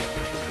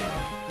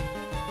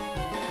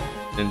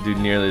 Didn't do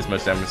nearly as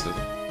much damage as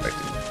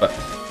expected, but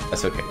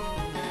that's okay.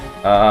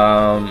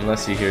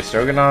 Let's see here.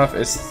 Stroganoff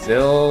is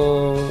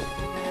still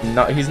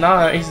not. He's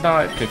not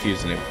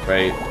confusing it,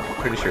 right?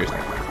 Pretty sure he's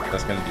not.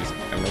 That's gonna do some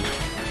damage.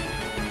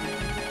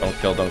 Don't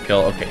kill. Don't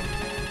kill. Okay.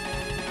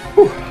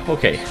 Whew.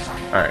 Okay.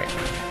 All right.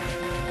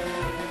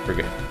 We're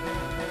good.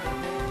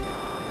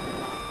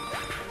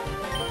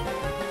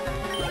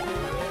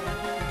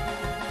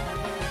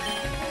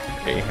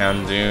 Okay,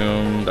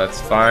 Houndoom. That's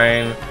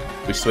fine.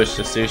 We switch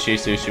to Sushi.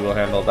 Sushi will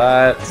handle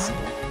that.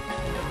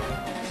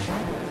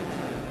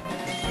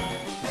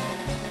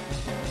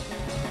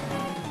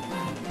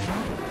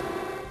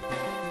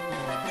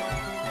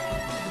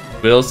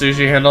 Will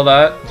Sushi handle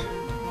that?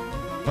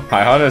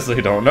 I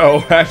honestly don't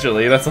know,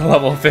 actually. That's a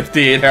level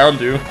 58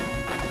 Houndoom.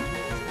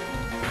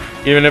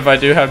 Even if I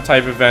do have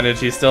type advantage,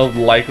 he's still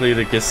likely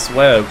to get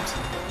swept.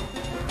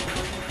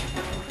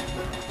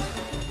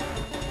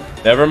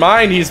 Never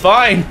mind, he's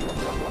fine!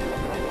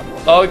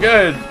 All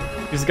good!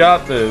 He's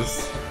got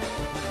this.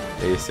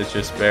 A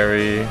Citrus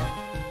Berry.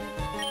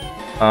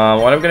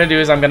 What I'm gonna do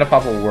is I'm gonna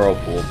pop a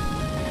Whirlpool.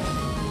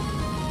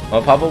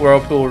 I'll pop a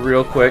Whirlpool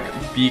real quick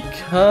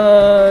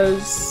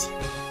because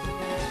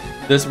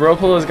this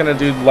Whirlpool is gonna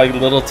do like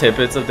little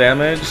tidbits of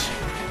damage,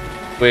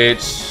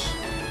 which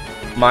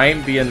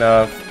might be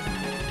enough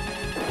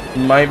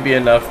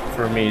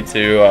for me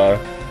to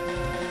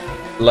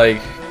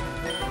like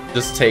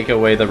just take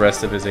away the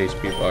rest of his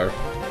HP bar.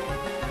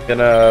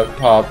 Gonna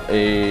pop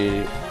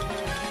a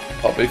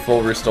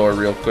full restore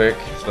real quick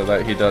so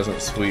that he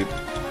doesn't sweep,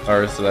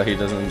 or so that he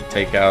doesn't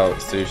take out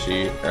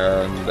Sushi,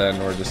 and then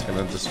we're just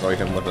gonna destroy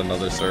him with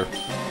another Surf.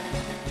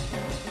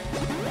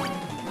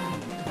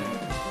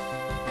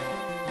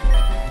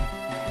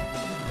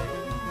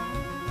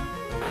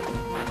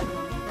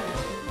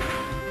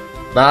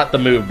 Not the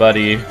move,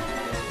 buddy.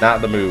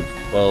 Not the move.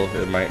 Well,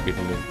 it might be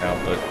the move now,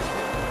 but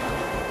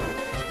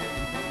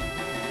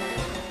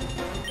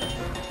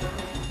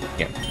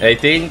yeah. I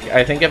think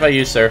if I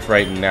use Surf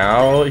right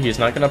now, he's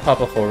not gonna pop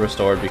a full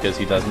restore because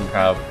he doesn't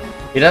have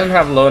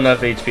low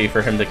enough HP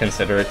for him to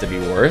consider it to be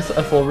worth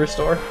a full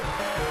restore.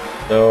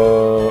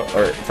 So,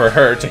 or for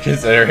her to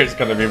consider it's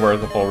gonna be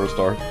worth a full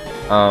restore.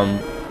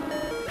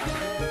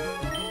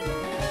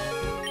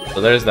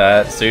 So there's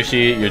that.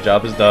 Sushi, your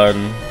job is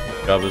done.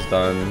 Job is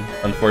done.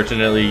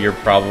 Unfortunately, you're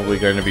probably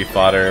going to be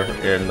fodder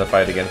in the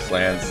fight against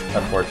Lance.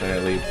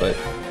 Unfortunately, but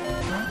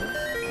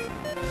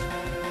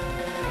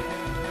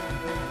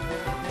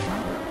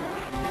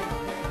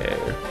okay.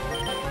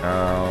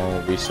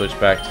 Now we switch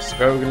back to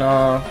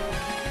Stroganoff.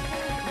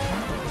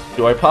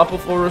 Do I pop a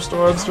full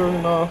restore on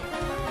Stroganoff?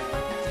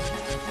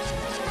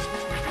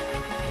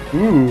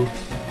 Ooh.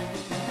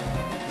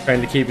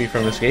 Trying to keep me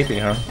from escaping,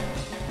 huh?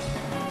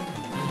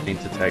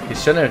 Faint attack. It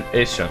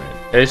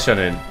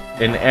shouldn't.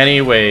 In any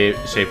way,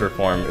 shape, or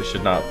form, it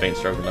should not faint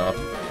Stroganoff.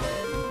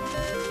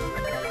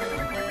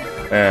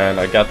 And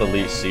I got the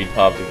Leech Seed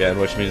popped again,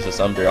 which means this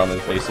Umbreon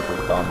is basically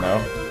gone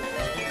now.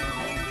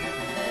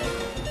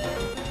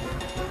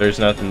 There's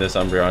nothing this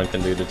Umbreon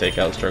can do to take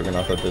out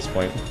Stroganoff at this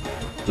point.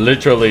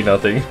 Literally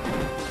nothing.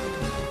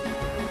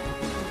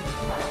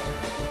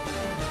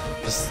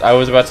 I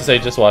was about to say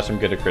just watch him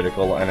get a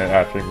critical and it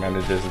actually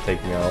manages to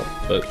take me out,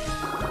 but...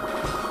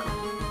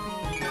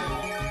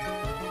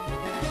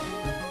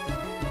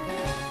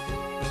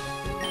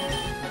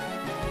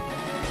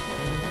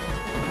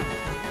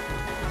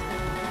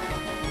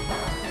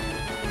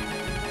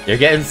 You're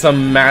getting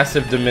some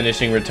massive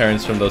diminishing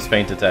returns from those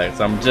feint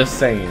attacks. I'm just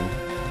saying.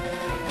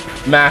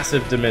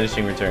 Massive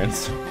diminishing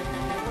returns.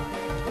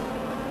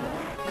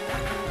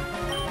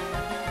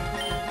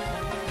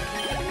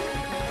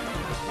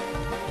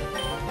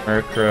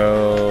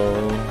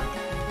 Murkrow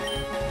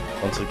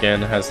once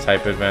again has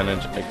type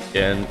advantage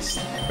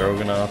against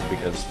Stroganoff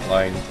because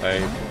flying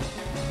type.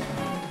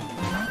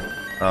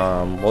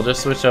 We'll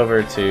just switch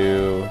over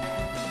to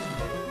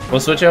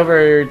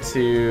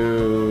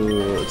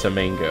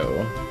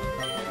Mango.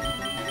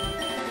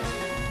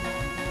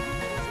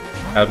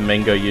 Have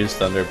Mango use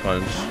Thunder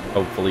Punch.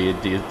 Hopefully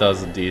it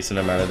does a decent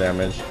amount of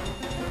damage.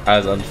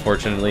 As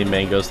unfortunately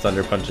Mango's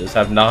Thunder Punches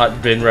have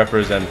not been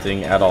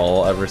representing at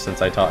all ever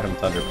since I taught him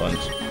Thunder Punch.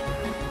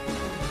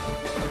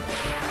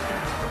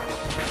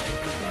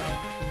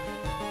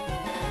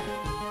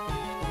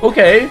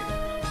 Okay,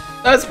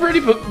 that's pretty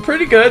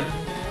good.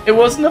 It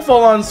wasn't a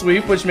full-on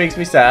sweep, which makes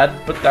me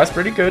sad, but that's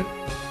pretty good.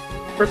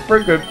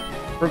 Pretty good.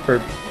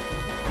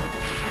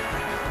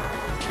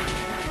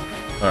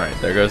 Alright,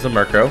 there goes the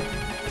Murkrow.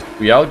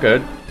 We all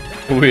good.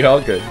 We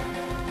all good.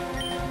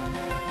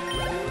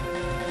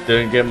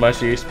 Didn't get much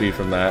EXP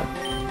from that.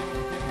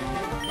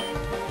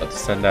 Let's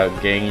send out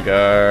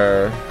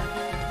Gengar.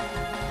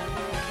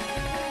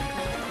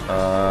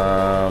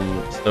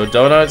 So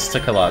Donuts to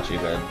Kalachi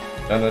then.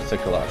 Donuts to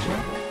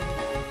Kalachi.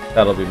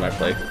 That'll be my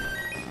play.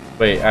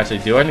 Wait, actually,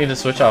 do I need to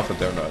switch off a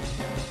Donut?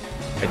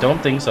 I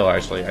don't think so,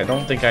 actually. I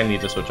don't think I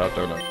need to switch off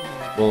Donut.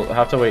 We'll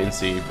have to wait and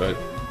see, but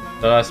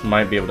Donuts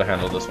might be able to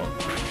handle this one.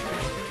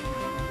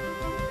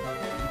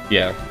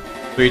 Yeah,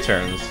 3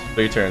 turns.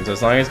 3 turns.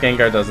 As long as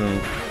Gengar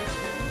doesn't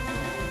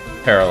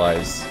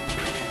paralyze.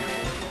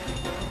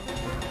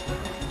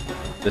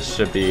 It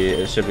should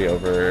be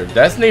over.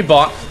 Destiny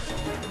Bond.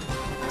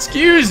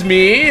 Excuse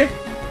me.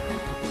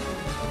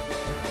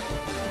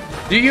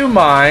 Do you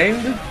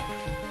mind?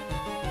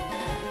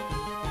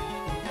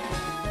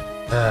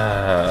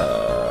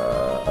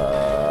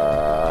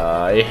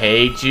 I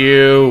hate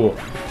you.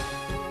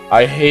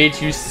 I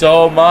hate you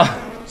so much.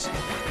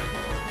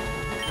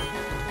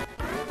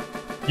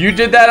 You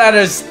did that out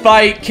of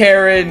spite,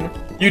 Karen.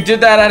 You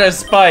did that out of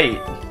spite.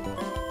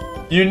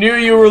 You knew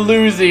you were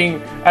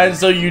losing, and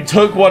so you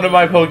took one of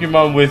my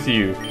Pokemon with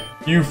you.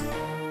 You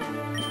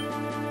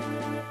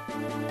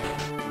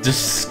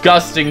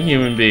disgusting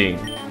human being.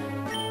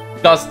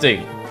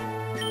 Disgusting.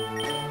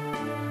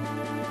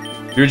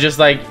 You're just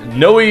like,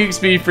 no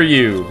EXP for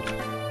you.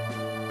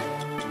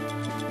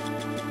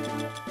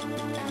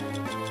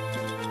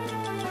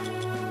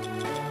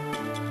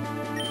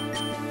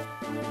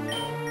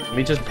 Let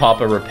me just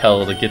pop a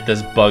repel to get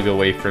this bug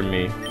away from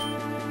me.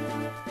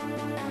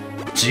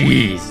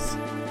 Jeez.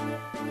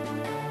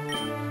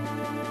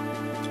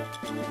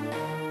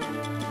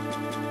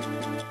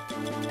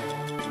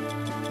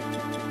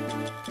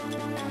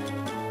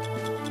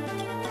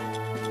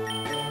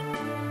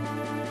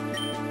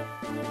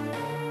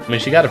 I mean,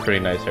 she got a pretty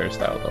nice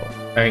hairstyle, though.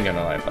 I ain't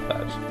gonna lie about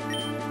that.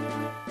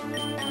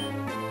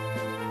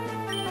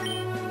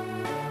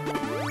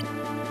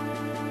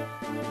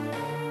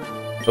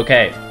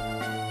 Okay.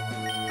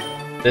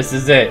 This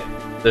is it.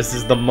 This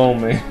is the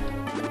moment.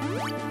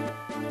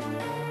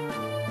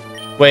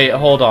 Wait,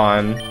 hold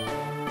on.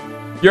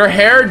 Your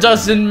hair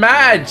doesn't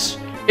match!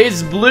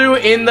 It's blue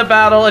in the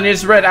battle and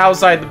it's red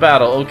outside the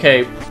battle.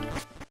 Okay.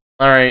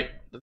 Alright,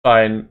 that's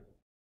fine.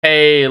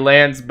 Hey,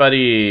 Lance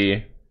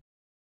buddy.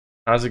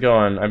 How's it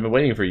going? I've been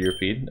waiting for you,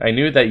 Repeat. I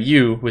knew that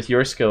you, with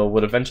your skill,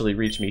 would eventually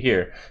reach me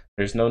here.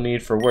 There's no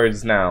need for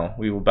words now.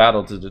 We will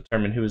battle to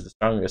determine who is the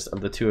strongest of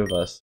the two of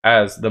us.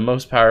 As the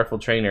most powerful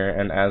trainer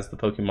and as the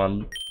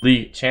Pokemon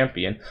League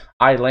champion,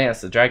 I,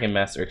 Lance, the Dragon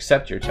Master,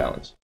 accept your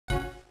challenge.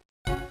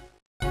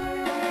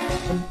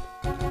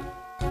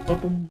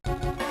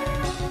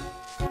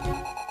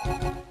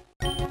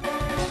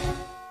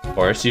 Of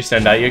course, you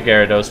send out your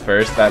Gyarados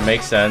first. That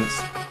makes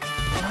sense.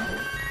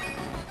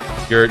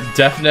 There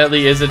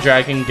definitely is a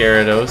Dragon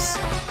Gyarados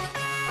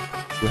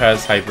who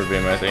has Hyper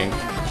Beam, I think.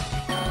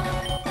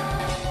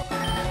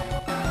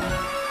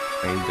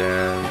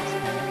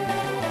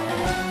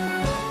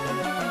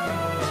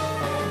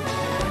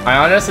 I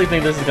honestly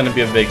think this is going to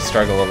be a big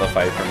struggle of a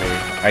fight for me.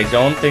 I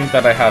don't think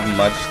that I have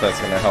much that's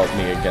going to help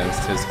me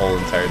against his whole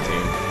entire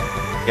team.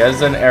 He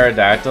has an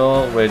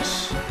Aerodactyl, which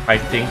I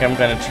think I'm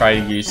going to try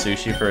to use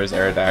Sushi for his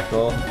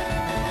Aerodactyl.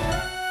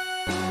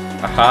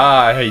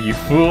 Aha, you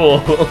fool!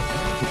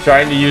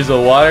 Trying to use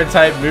a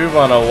water-type move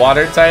on a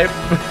water-type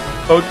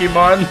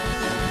Pokemon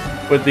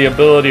with the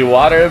ability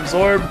Water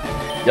Absorb?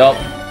 Yup,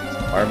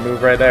 smart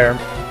move right there.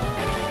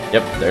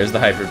 Yep, there's the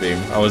Hyper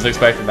Beam. I was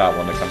expecting that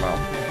one to come out.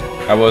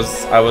 I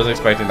was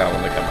expecting that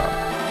one to come out.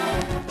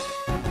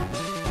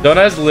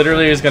 Donuts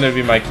literally is going to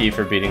be my key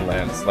for beating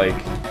Lance.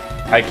 Like,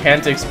 I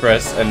can't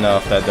express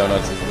enough that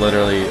Donuts is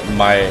literally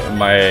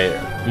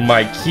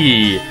my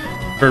key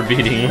for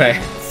beating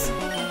Lance.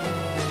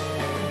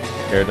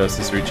 Gyarados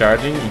is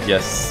recharging.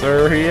 Yes,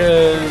 sir, he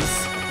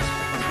is.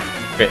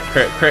 Crit,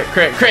 crit, crit,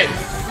 crit, crit.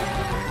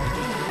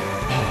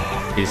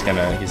 He's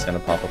gonna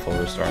pop a full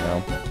restore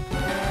now.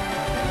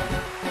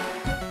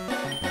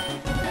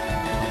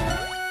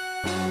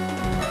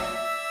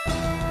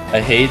 I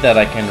hate that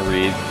I can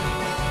read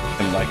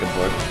him like a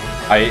book.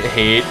 I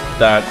hate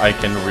that I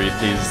can read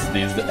these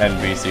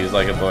NPCs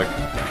like a book.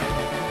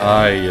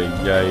 Ay, ay,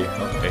 ay.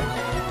 Okay.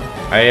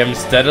 I am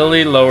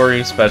steadily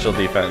lowering special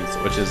defense,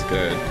 which is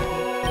good.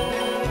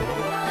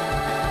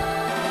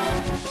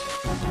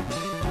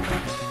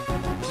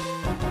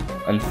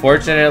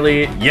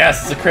 Unfortunately,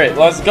 yes, the crit.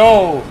 Let's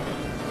go.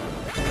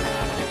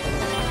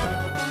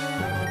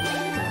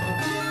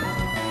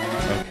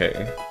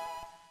 Okay.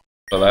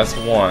 So that's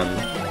one.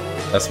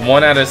 That's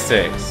 1 out of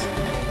 6.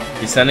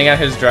 He's sending out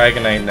his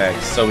Dragonite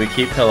next, so we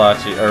keep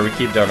Pillachi, or we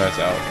keep Donuts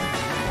out.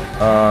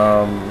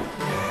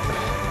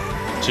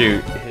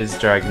 Shoot, his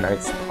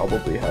Dragonites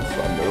probably have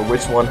Thunder.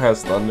 Which one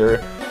has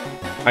Thunder?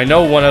 I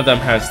know one of them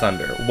has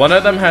Thunder. One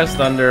of them has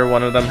Thunder,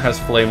 one of them has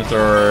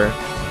Flamethrower.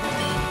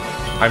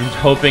 I'm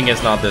hoping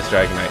it's not this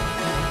Dragonite.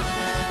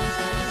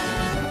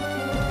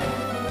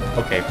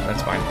 Okay,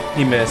 that's fine.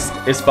 He missed.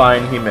 It's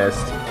fine, he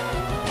missed.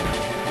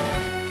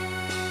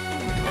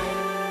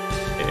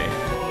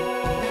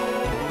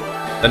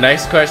 The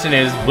next question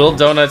is, will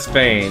Donuts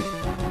faint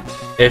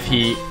if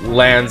he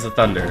lands the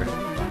Thunder?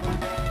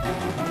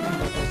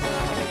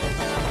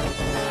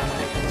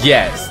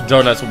 Yes,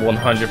 Donuts will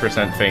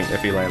 100% faint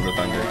if he lands the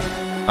Thunder.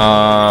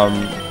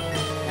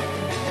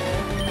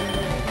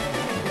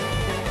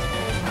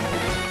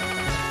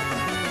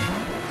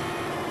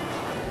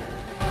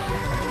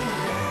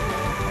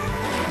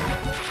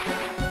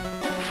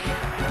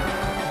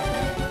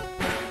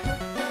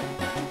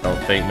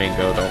 Don't faint,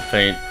 Mingo, don't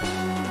faint.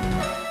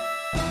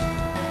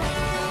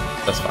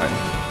 That's fine.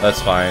 That's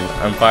fine.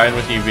 I'm fine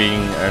with you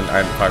being, and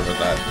I'm fine with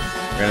that.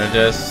 We're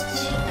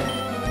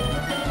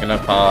gonna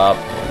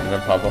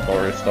pop a full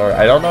restore.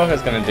 I don't know if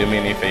it's gonna do me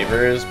any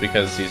favors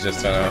because he's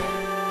just gonna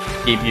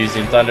keep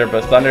using Thunder,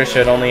 but Thunder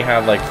should only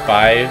have like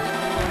five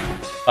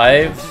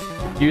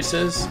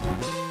uses.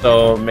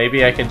 So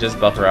maybe I can just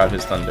buffer out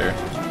his Thunder.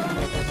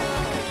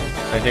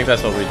 I think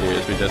that's what we do,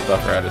 is we just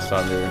buffer out his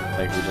Thunder.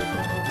 Like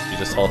we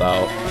just hold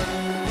out.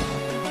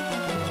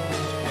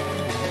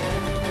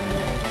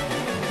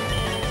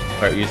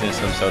 Start using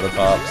some soda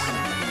pops.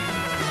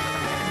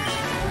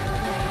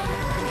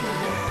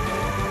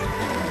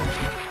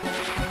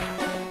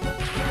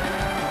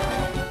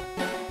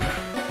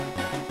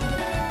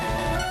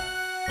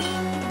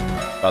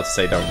 About to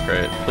say don't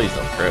crit. Please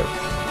don't crit.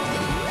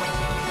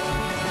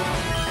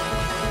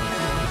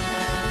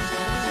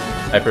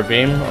 Hyper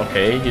Beam.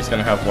 Okay, he's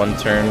gonna have 1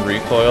 turn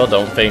recoil.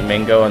 Don't faint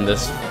Mingo, and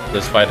this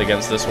fight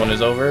against this one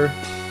is over.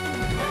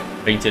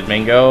 Fainted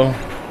Mingo.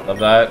 Love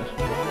that.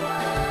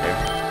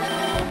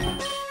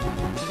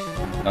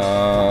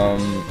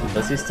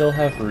 Does he still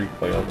have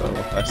recoil though?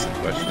 That's the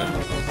question.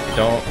 You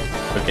don't?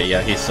 Okay,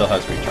 yeah, he still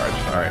has recharge.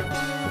 Alright.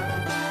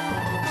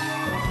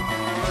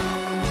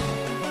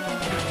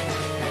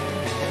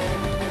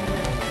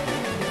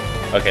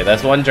 Okay,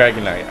 that's 1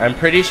 Dragonite. I'm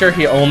pretty sure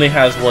he only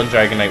has 1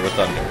 Dragonite with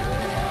Thunder.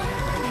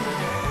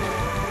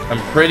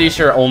 I'm pretty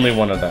sure only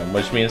 1 of them,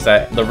 which means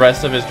that the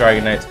rest of his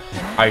Dragonites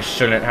I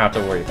shouldn't have to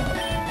worry about.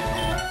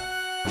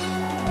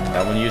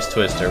 That one used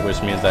Twister,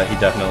 which means that he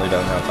definitely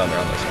doesn't have Thunder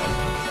on this one.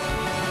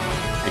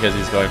 Because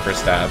he's going for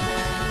stab.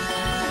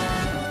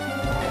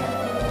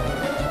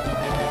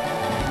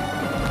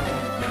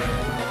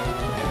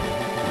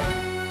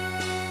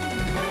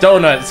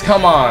 Donuts,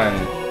 come on!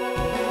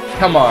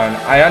 Come on,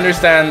 I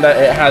understand that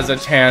it has a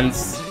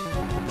chance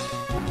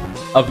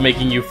of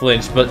making you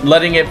flinch, but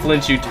letting it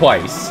flinch you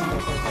twice.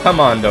 Come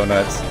on,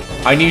 Donuts.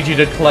 I need you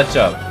to clutch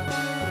up.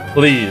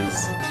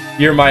 Please.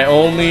 You're my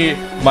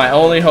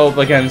only hope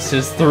against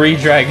his 3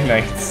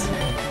 Dragonites.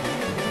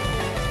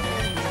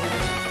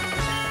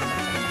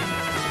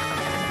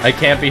 I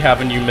can't be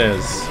having you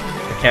miss.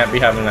 I can't be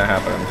having that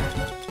happen.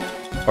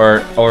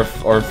 Or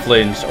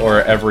flinch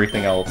or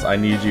everything else. I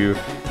need you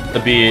to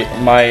be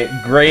my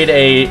grade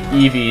A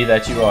Eevee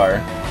that you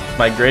are.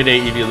 My grade A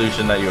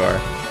evolution that you are.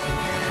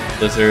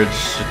 Blizzard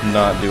should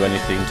not do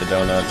anything to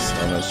Donuts.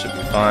 Donuts should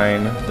be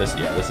fine. This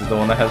is the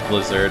one that has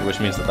Blizzard, which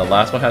means that the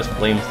last one has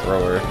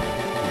Flamethrower.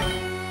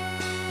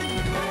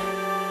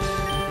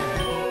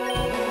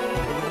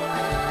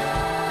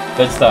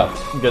 Good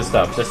stuff. Good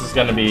stuff. This is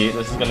gonna be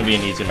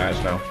an easy match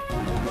now.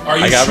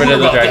 I got rid of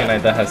the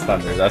Dragonite that has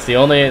Thunder. That was the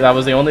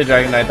only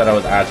Dragonite that I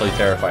was actually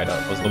terrified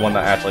of. Was the one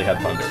that actually had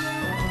Thunder.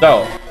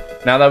 So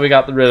now that we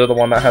got rid of the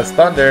one that has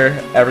Thunder,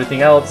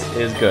 everything else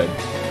is good.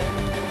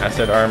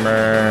 Acid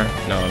armor.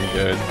 No, I'm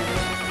good.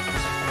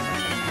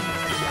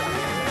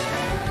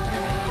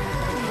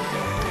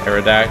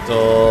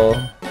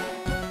 Aerodactyl.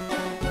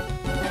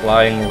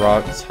 Flying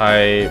rock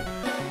type.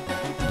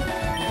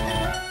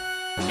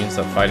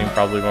 so fighting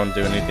probably won't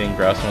do anything,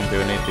 grass won't do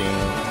anything,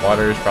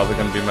 water is probably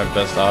going to be my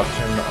best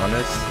option,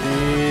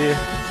 honestly.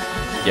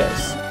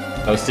 Yes.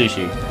 Oh,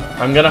 Sushi.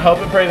 I'm going to hope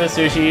and pray that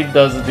Sushi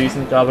does a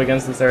decent job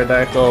against this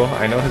Aerodactyl.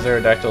 I know his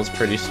Aerodactyl is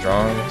pretty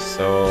strong,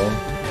 so...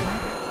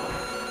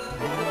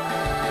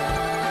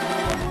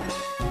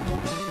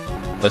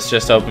 let's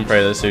just hope and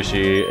pray that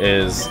Sushi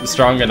is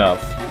strong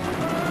enough.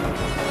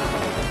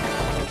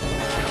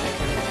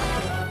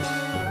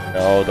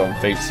 No, don't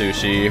fake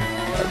Sushi.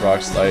 That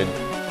rock slide.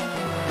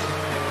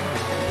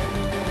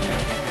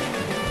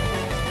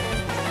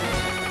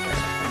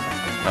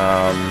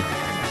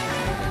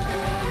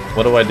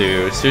 What do I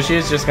do? Sushi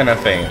is just gonna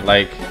faint.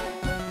 Like,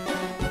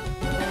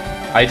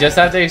 I just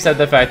have to accept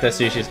the fact that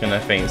Sushi's gonna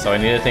faint. So I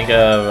need to think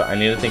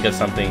of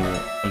something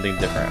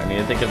different. I need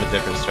to think of a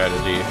different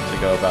strategy to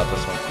go about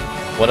this one.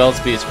 What else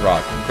beats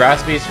rock?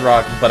 Grass beats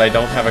rock, but I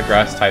don't have a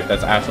grass type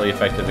that's absolutely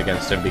effective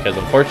against him because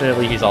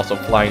unfortunately he's also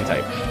flying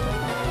type.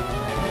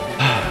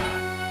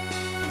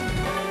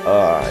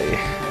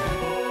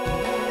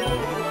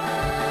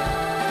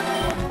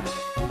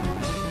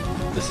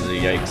 This is a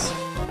yikes.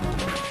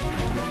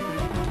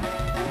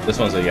 This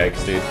one's a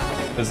yikes, dude.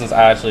 This is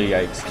actually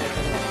yikes.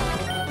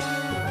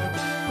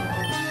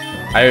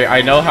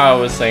 I know how I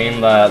was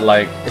saying that,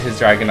 like, his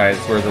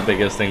Dragonites were the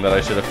biggest thing that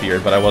I should have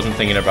feared, but I wasn't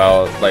thinking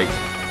about, like,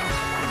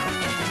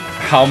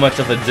 how much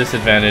of a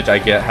disadvantage I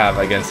have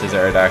against his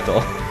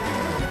Aerodactyl.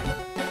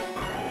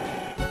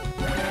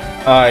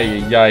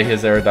 Yeah,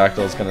 his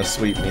Aerodactyl is gonna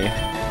sweep me.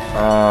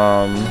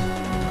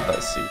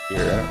 Let's see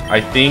here. I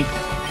think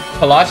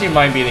Palachi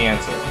might be the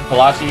answer.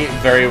 Palachi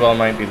very well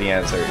might be the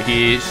answer.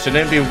 He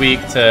shouldn't be weak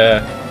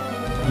to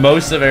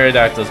most of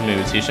Aerodactyl's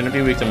moves. He shouldn't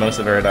be weak to most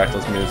of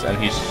Aerodactyl's moves, and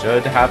he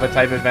should have a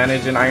type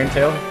advantage in Iron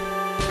Tail.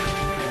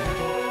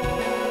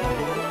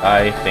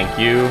 Thank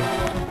you.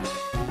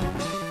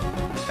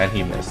 And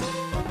he missed.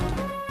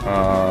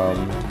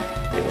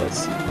 Okay, let's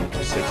see.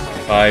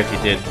 65. He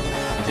did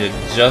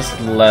just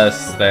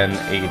less than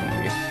 80.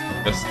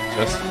 Just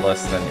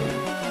less than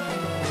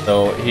 80.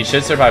 So he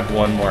should survive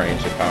one more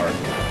Ancient Power.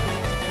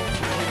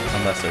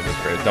 Unless there's a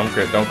crit. Don't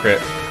crit, don't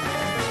crit.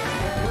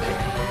 Okay.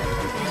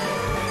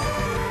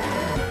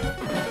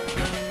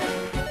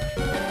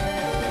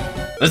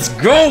 Let's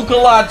go,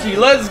 Kalachi!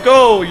 Let's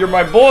go! You're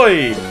my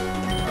boy!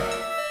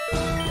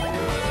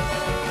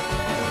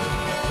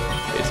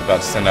 It's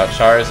about to send out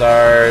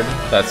Charizard.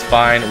 That's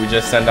fine. We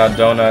just send out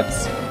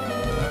Donuts.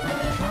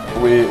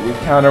 We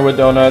counter with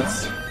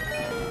Donuts.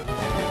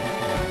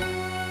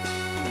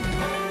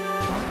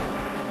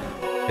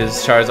 His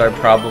Charizard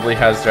probably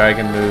has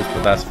Dragon moves,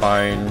 but that's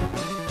fine.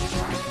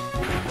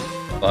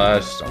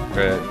 Flash, don't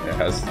crit. It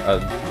has a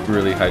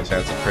really high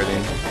chance of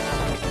critting.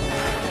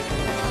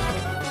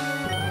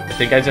 I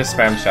think I just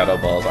spammed Shadow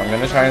Balls. I'm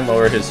gonna try and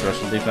lower his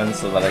special defense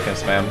so that I can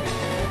spam.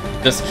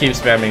 Just keep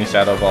spamming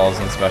Shadow Balls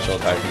and special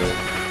attack move.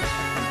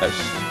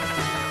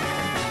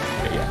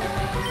 Okay, yeah.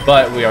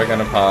 But we are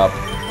gonna pop.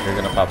 We're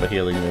gonna pop a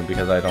healing move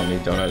because I don't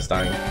need Donuts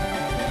dying.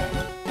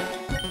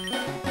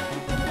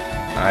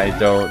 I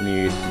don't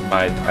need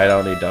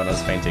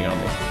Donuts fainting on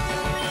me.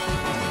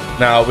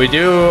 Now we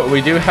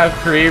do have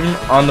Cream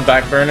on the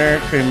back burner.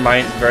 Cream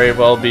might very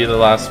well be the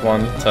last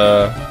one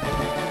to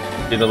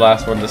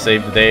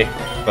save the day,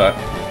 but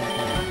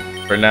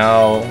for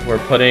now we're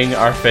putting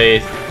our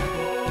faith,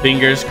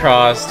 fingers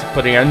crossed,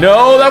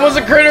 no, that was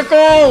a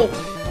critical!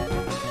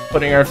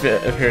 Putting our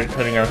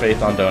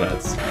faith on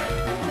Donuts.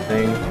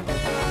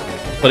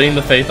 Putting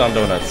the faith on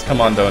Donuts.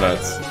 Come on,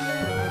 Donuts.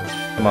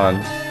 Come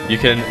on. You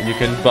can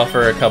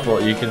buffer a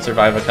couple. You can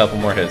survive a couple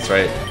more hits,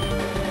 right?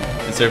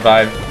 You can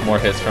survive more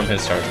hits from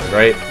his Charizard,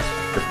 right?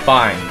 You're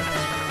fine.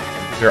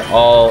 You're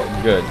all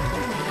good.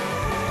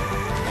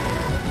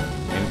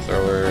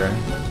 Flamethrower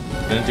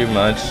didn't do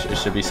much. It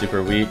should be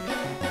super weak.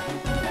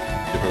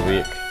 Super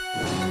weak.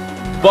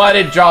 But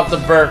it dropped the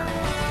burp.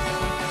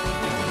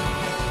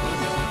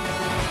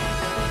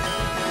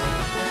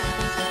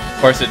 Of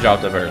course it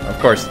dropped the burp. Of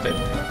course it did.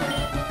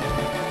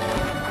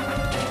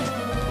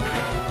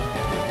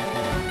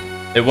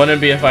 It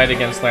wouldn't be a fight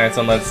against Lance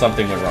unless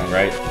something went wrong,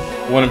 right?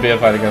 It wouldn't be a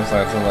fight against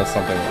Lance unless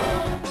something went wrong.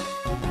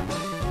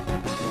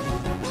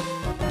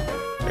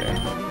 Okay.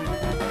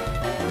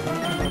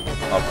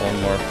 Pop one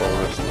more full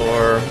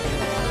restore.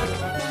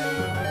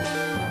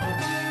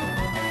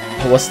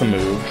 What's the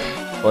move?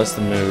 What's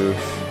the move?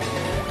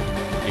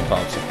 He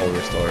pops a full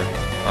restore.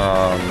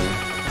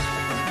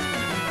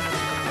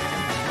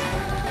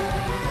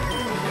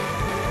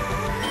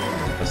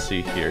 Let's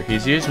see here.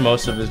 He's used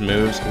most of his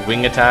moves.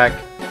 Wing attack.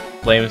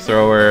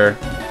 Flamethrower,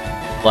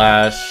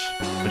 Flash,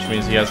 which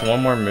means he has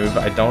one more move.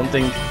 I don't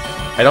think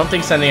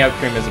sending out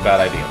Cream is a bad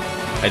idea.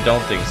 I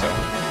don't think so.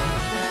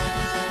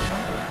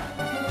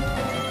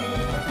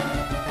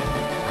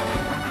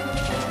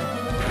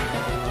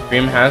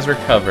 Cream has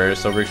Recover,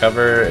 so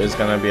Recover is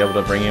gonna be able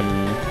to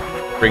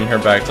bring her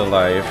back to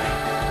life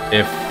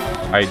if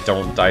I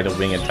don't die to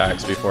wing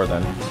attacks before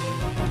then.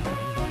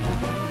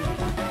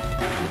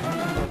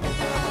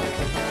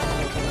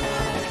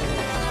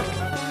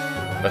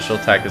 Special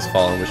attack is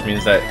fallen, which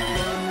means that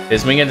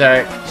His wing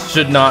attack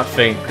should not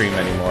faint cream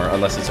anymore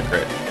unless it's a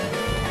crit.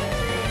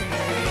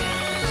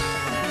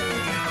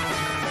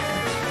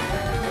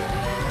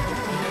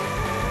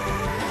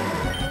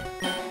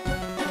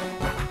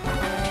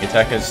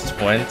 Attack is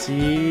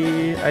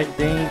 20, I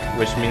think,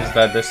 which means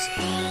that this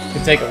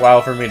can take a while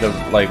for me to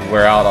like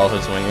wear out all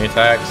his wing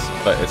attacks,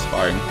 but it's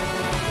fine.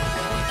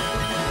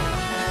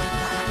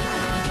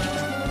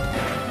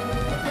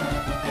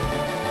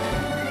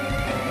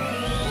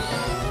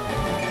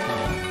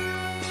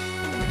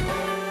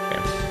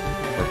 Okay.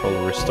 We're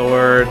fully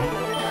restored.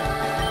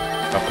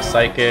 Drop a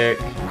psychic.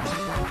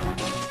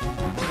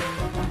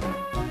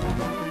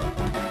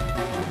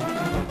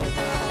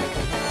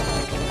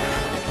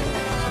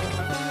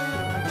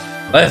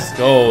 Let's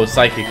go!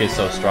 Psychic is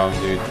so strong,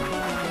 dude.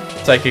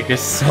 Psychic is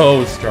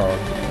so strong.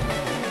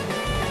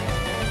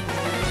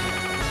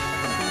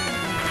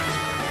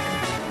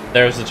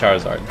 There's the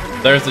Charizard.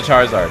 There's the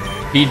Charizard.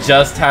 He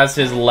just has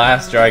his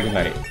last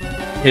Dragonite.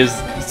 His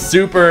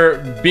super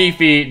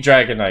beefy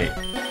Dragonite.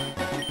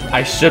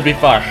 I should be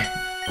fine.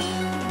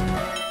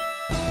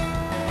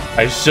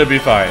 I should be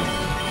fine.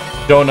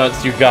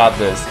 Donuts, you got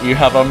this. You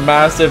have a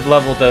massive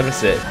level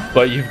deficit,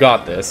 but you've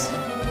got this.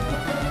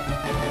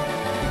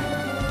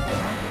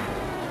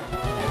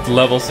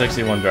 Level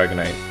 61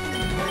 Dragonite.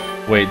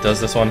 Wait, does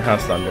this one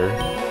have Thunder?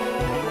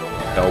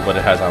 No, but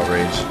it has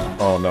Outrage.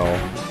 Oh no.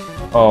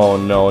 Oh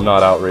no,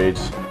 not Outrage.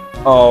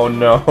 Oh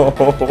no.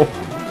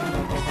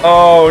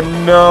 Oh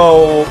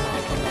no.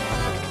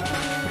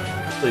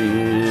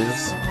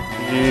 Please.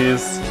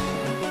 Please.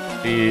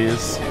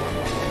 Please.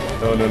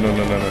 No, no, no,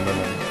 no, no, no, no,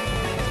 no.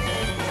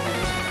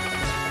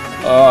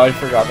 Oh, I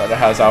forgot that it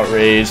has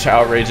Outrage.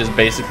 Outrage is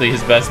basically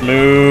his best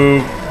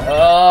move.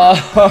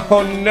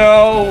 Oh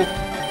no.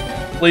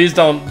 Please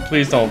don't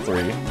 3.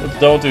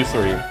 Don't do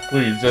 3.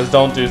 Please, just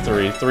don't do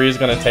 3. 3 is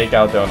gonna take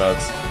out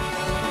Donuts.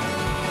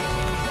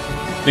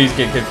 Please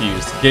get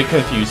confused. Get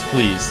confused,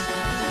 please.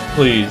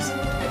 Please.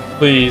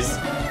 Please.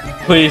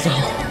 Please.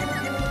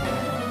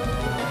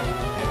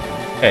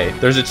 Hey,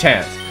 there's a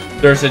chance.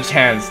 There's a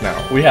chance now.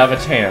 We have a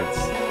chance.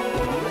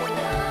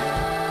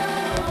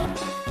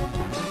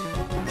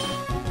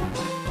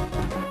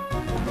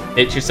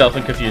 Hit yourself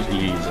and confuse.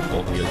 You use a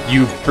full heal.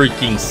 You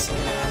freaking.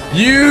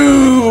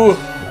 You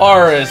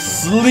are a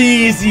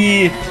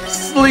sleazy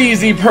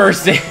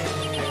person.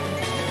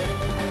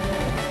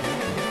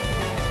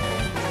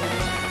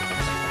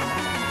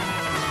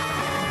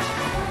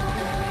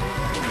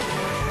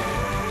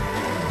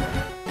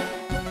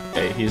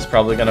 Okay, he's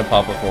probably gonna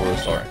pop a full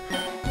restore.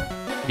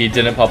 He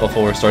didn't pop a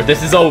full restore.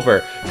 This is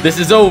over. This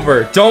is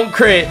over. Don't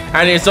crit,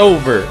 and it's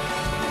over.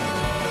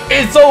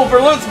 It's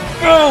over. Let's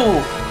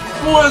go.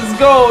 Let's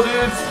go,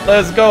 dudes.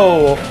 Let's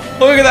go.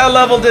 Look at that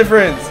level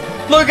difference.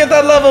 Look at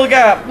that level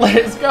gap.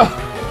 Let's go.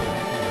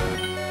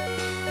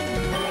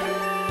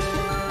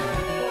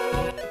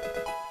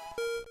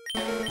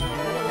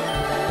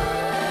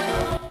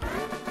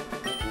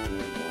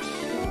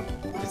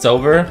 It's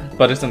over,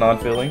 but it's an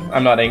odd feeling.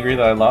 I'm not angry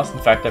that I lost. In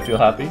fact, I feel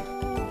happy.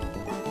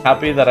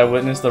 Happy that I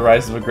witnessed the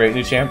rise of a great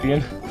new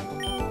champion.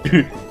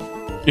 Dude,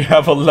 you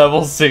have a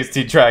level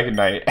 60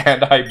 Dragonite,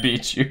 and I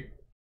beat you.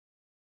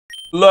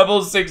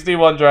 Level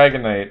 61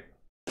 Dragonite.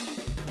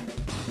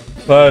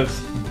 Let's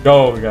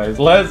go, guys.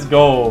 Let's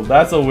go.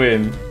 That's a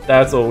win.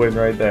 That's a win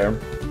right there.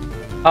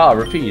 Ah,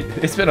 repeat.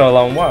 It's been a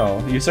long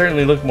while. You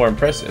certainly look more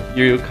impressive.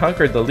 You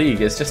conquered the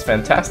league. It's just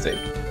fantastic.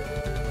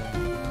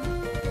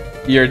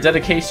 Your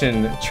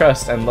dedication,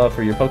 trust, and love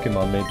for your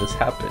Pokemon made this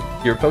happen.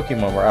 Your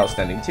Pokemon were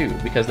outstanding too,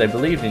 because they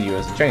believed in you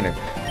as a trainer.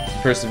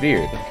 You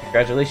persevered.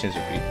 Congratulations,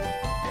 Repeat.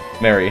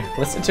 Mary,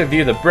 let's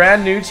interview the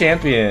brand new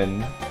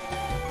champion.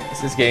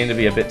 This is getting to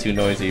be a bit too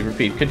noisy.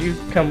 Repeat, could you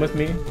come with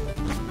me?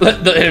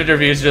 The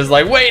interview's just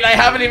like, wait, I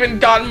haven't even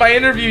gotten my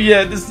interview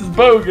yet. This is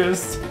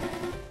bogus.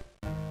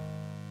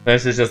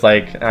 This is just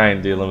like, I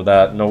ain't dealing with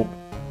that. Nope.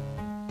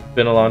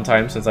 Been a long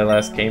time since I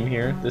last came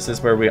here. This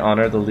is where we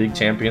honor the league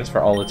champions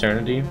for all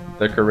eternity.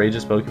 The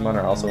courageous Pokemon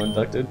are also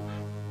inducted.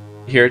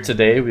 Here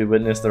today, we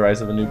witnessed the rise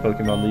of a new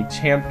Pokemon League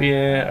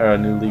champion, or a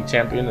new league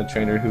champion, a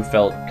trainer who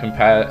felt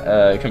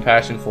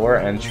compassion for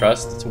and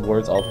trust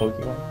towards all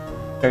Pokemon.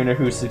 A trainer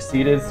who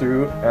succeeded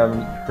through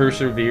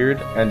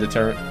perseverance and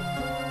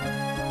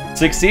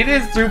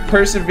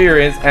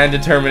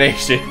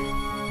determination.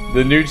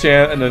 The new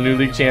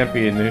league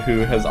champion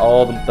who has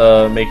all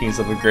the makings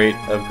of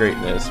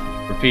greatness.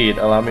 Repeat,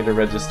 allow me to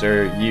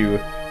register you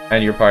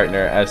and your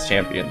partner as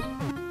champion.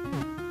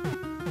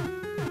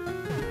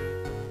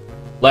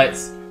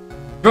 Let's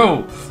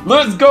go!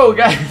 Let's go,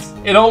 guys!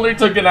 It only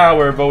took an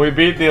hour, but we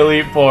beat the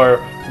Elite Four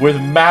with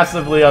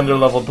massively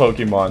underleveled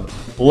Pokemon.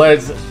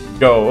 Let's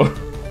go.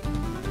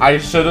 I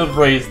should have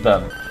raised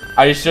them.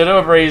 I should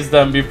have raised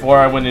them before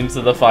I went into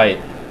the fight.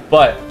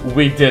 But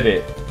we did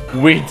it.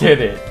 We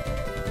did it.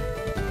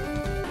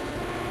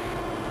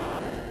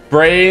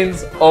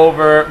 Brains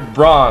over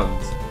bronze.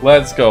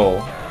 Let's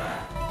go.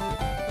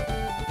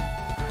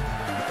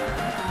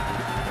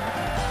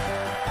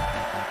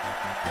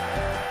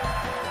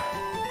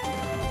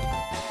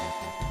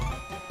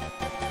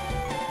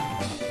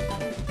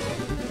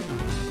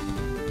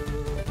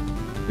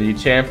 The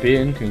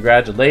champion,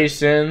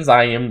 congratulations,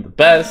 I am the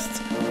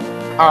best.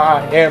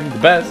 I am the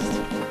best.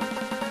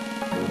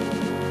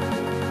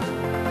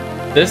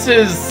 This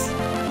is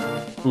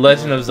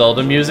Legend of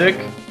Zelda music.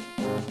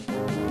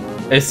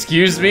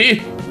 Excuse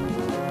me?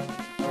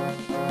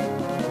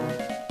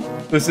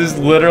 This is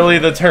literally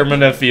the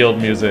Termina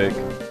Field music.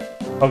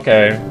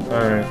 Okay,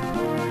 alright.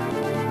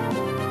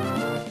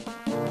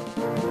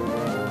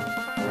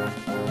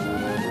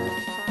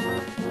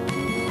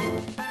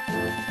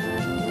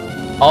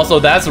 Also,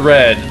 that's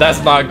red.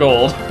 That's not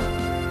gold.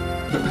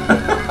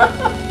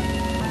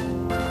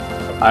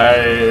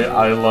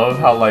 I love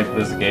how like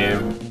this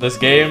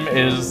game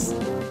is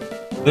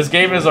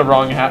a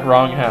ROM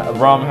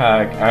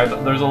hack,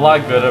 and there's a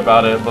lot good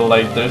about it, but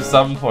like there's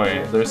some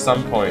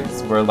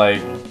points where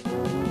like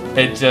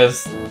it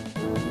just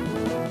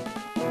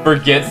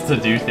forgets to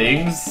do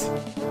things.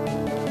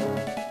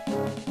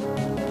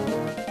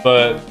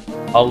 But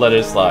I'll let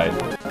it slide.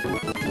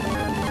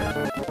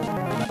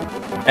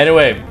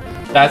 Anyway,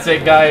 that's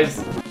it,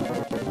 guys.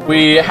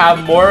 We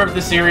have more of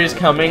the series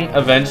coming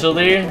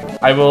eventually.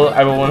 I will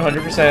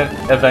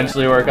 100%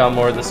 eventually work on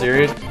more of the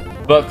series.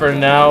 But for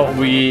now,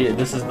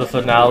 this is the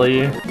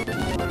finale.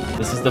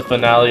 This is the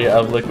finale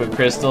of Liquid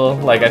Crystal.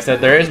 Like I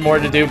said, there is more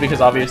to do because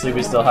obviously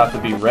we still have to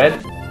be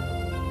red.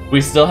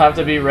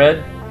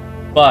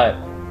 But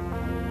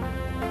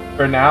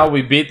for now,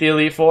 we beat the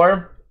Elite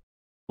Four.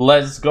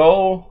 Let's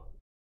go.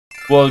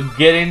 We'll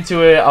get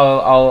into it.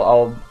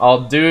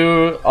 I'll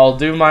do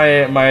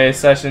my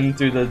session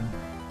through the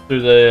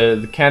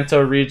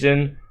Kanto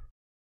region.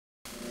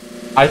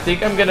 I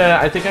think I'm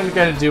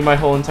gonna do my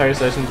whole entire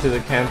session through the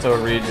Kanto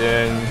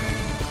region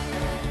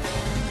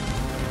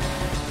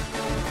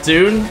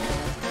soon.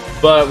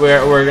 But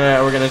we're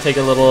gonna take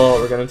a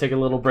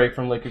little break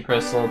from Liquid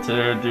Crystal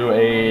to do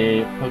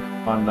a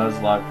Pokemon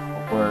Nuzlocke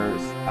for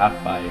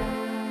Sapphire.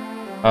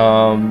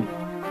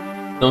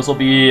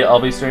 I'll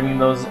be streaming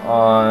those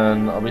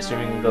on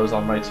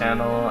my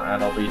channel,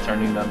 and I'll be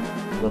turning them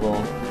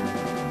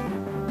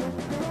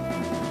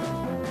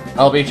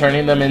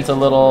into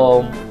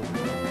little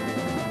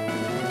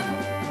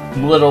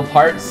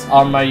parts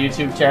on my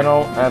YouTube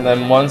channel, and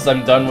then once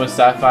I'm done with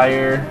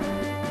Sapphire,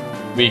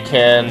 we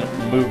can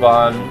move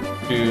on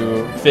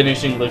to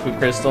finishing Liquid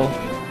Crystal.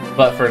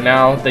 But for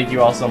now, thank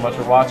you all so much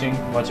for watching,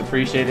 much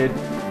appreciated.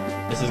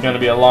 This is going to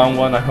be a long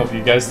one. I hope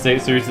you guys stay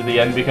through to the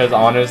end, because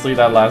honestly,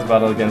 that last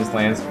battle against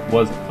Lance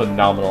was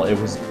phenomenal. It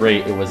was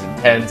great. It was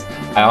intense.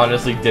 I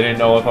honestly didn't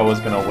know if I was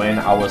going to win.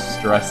 I was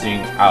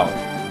stressing out.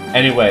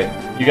 Anyway,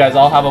 you guys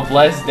all have a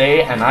blessed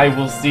day, and I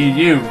will see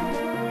you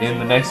in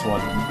the next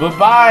one.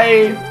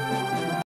 Goodbye!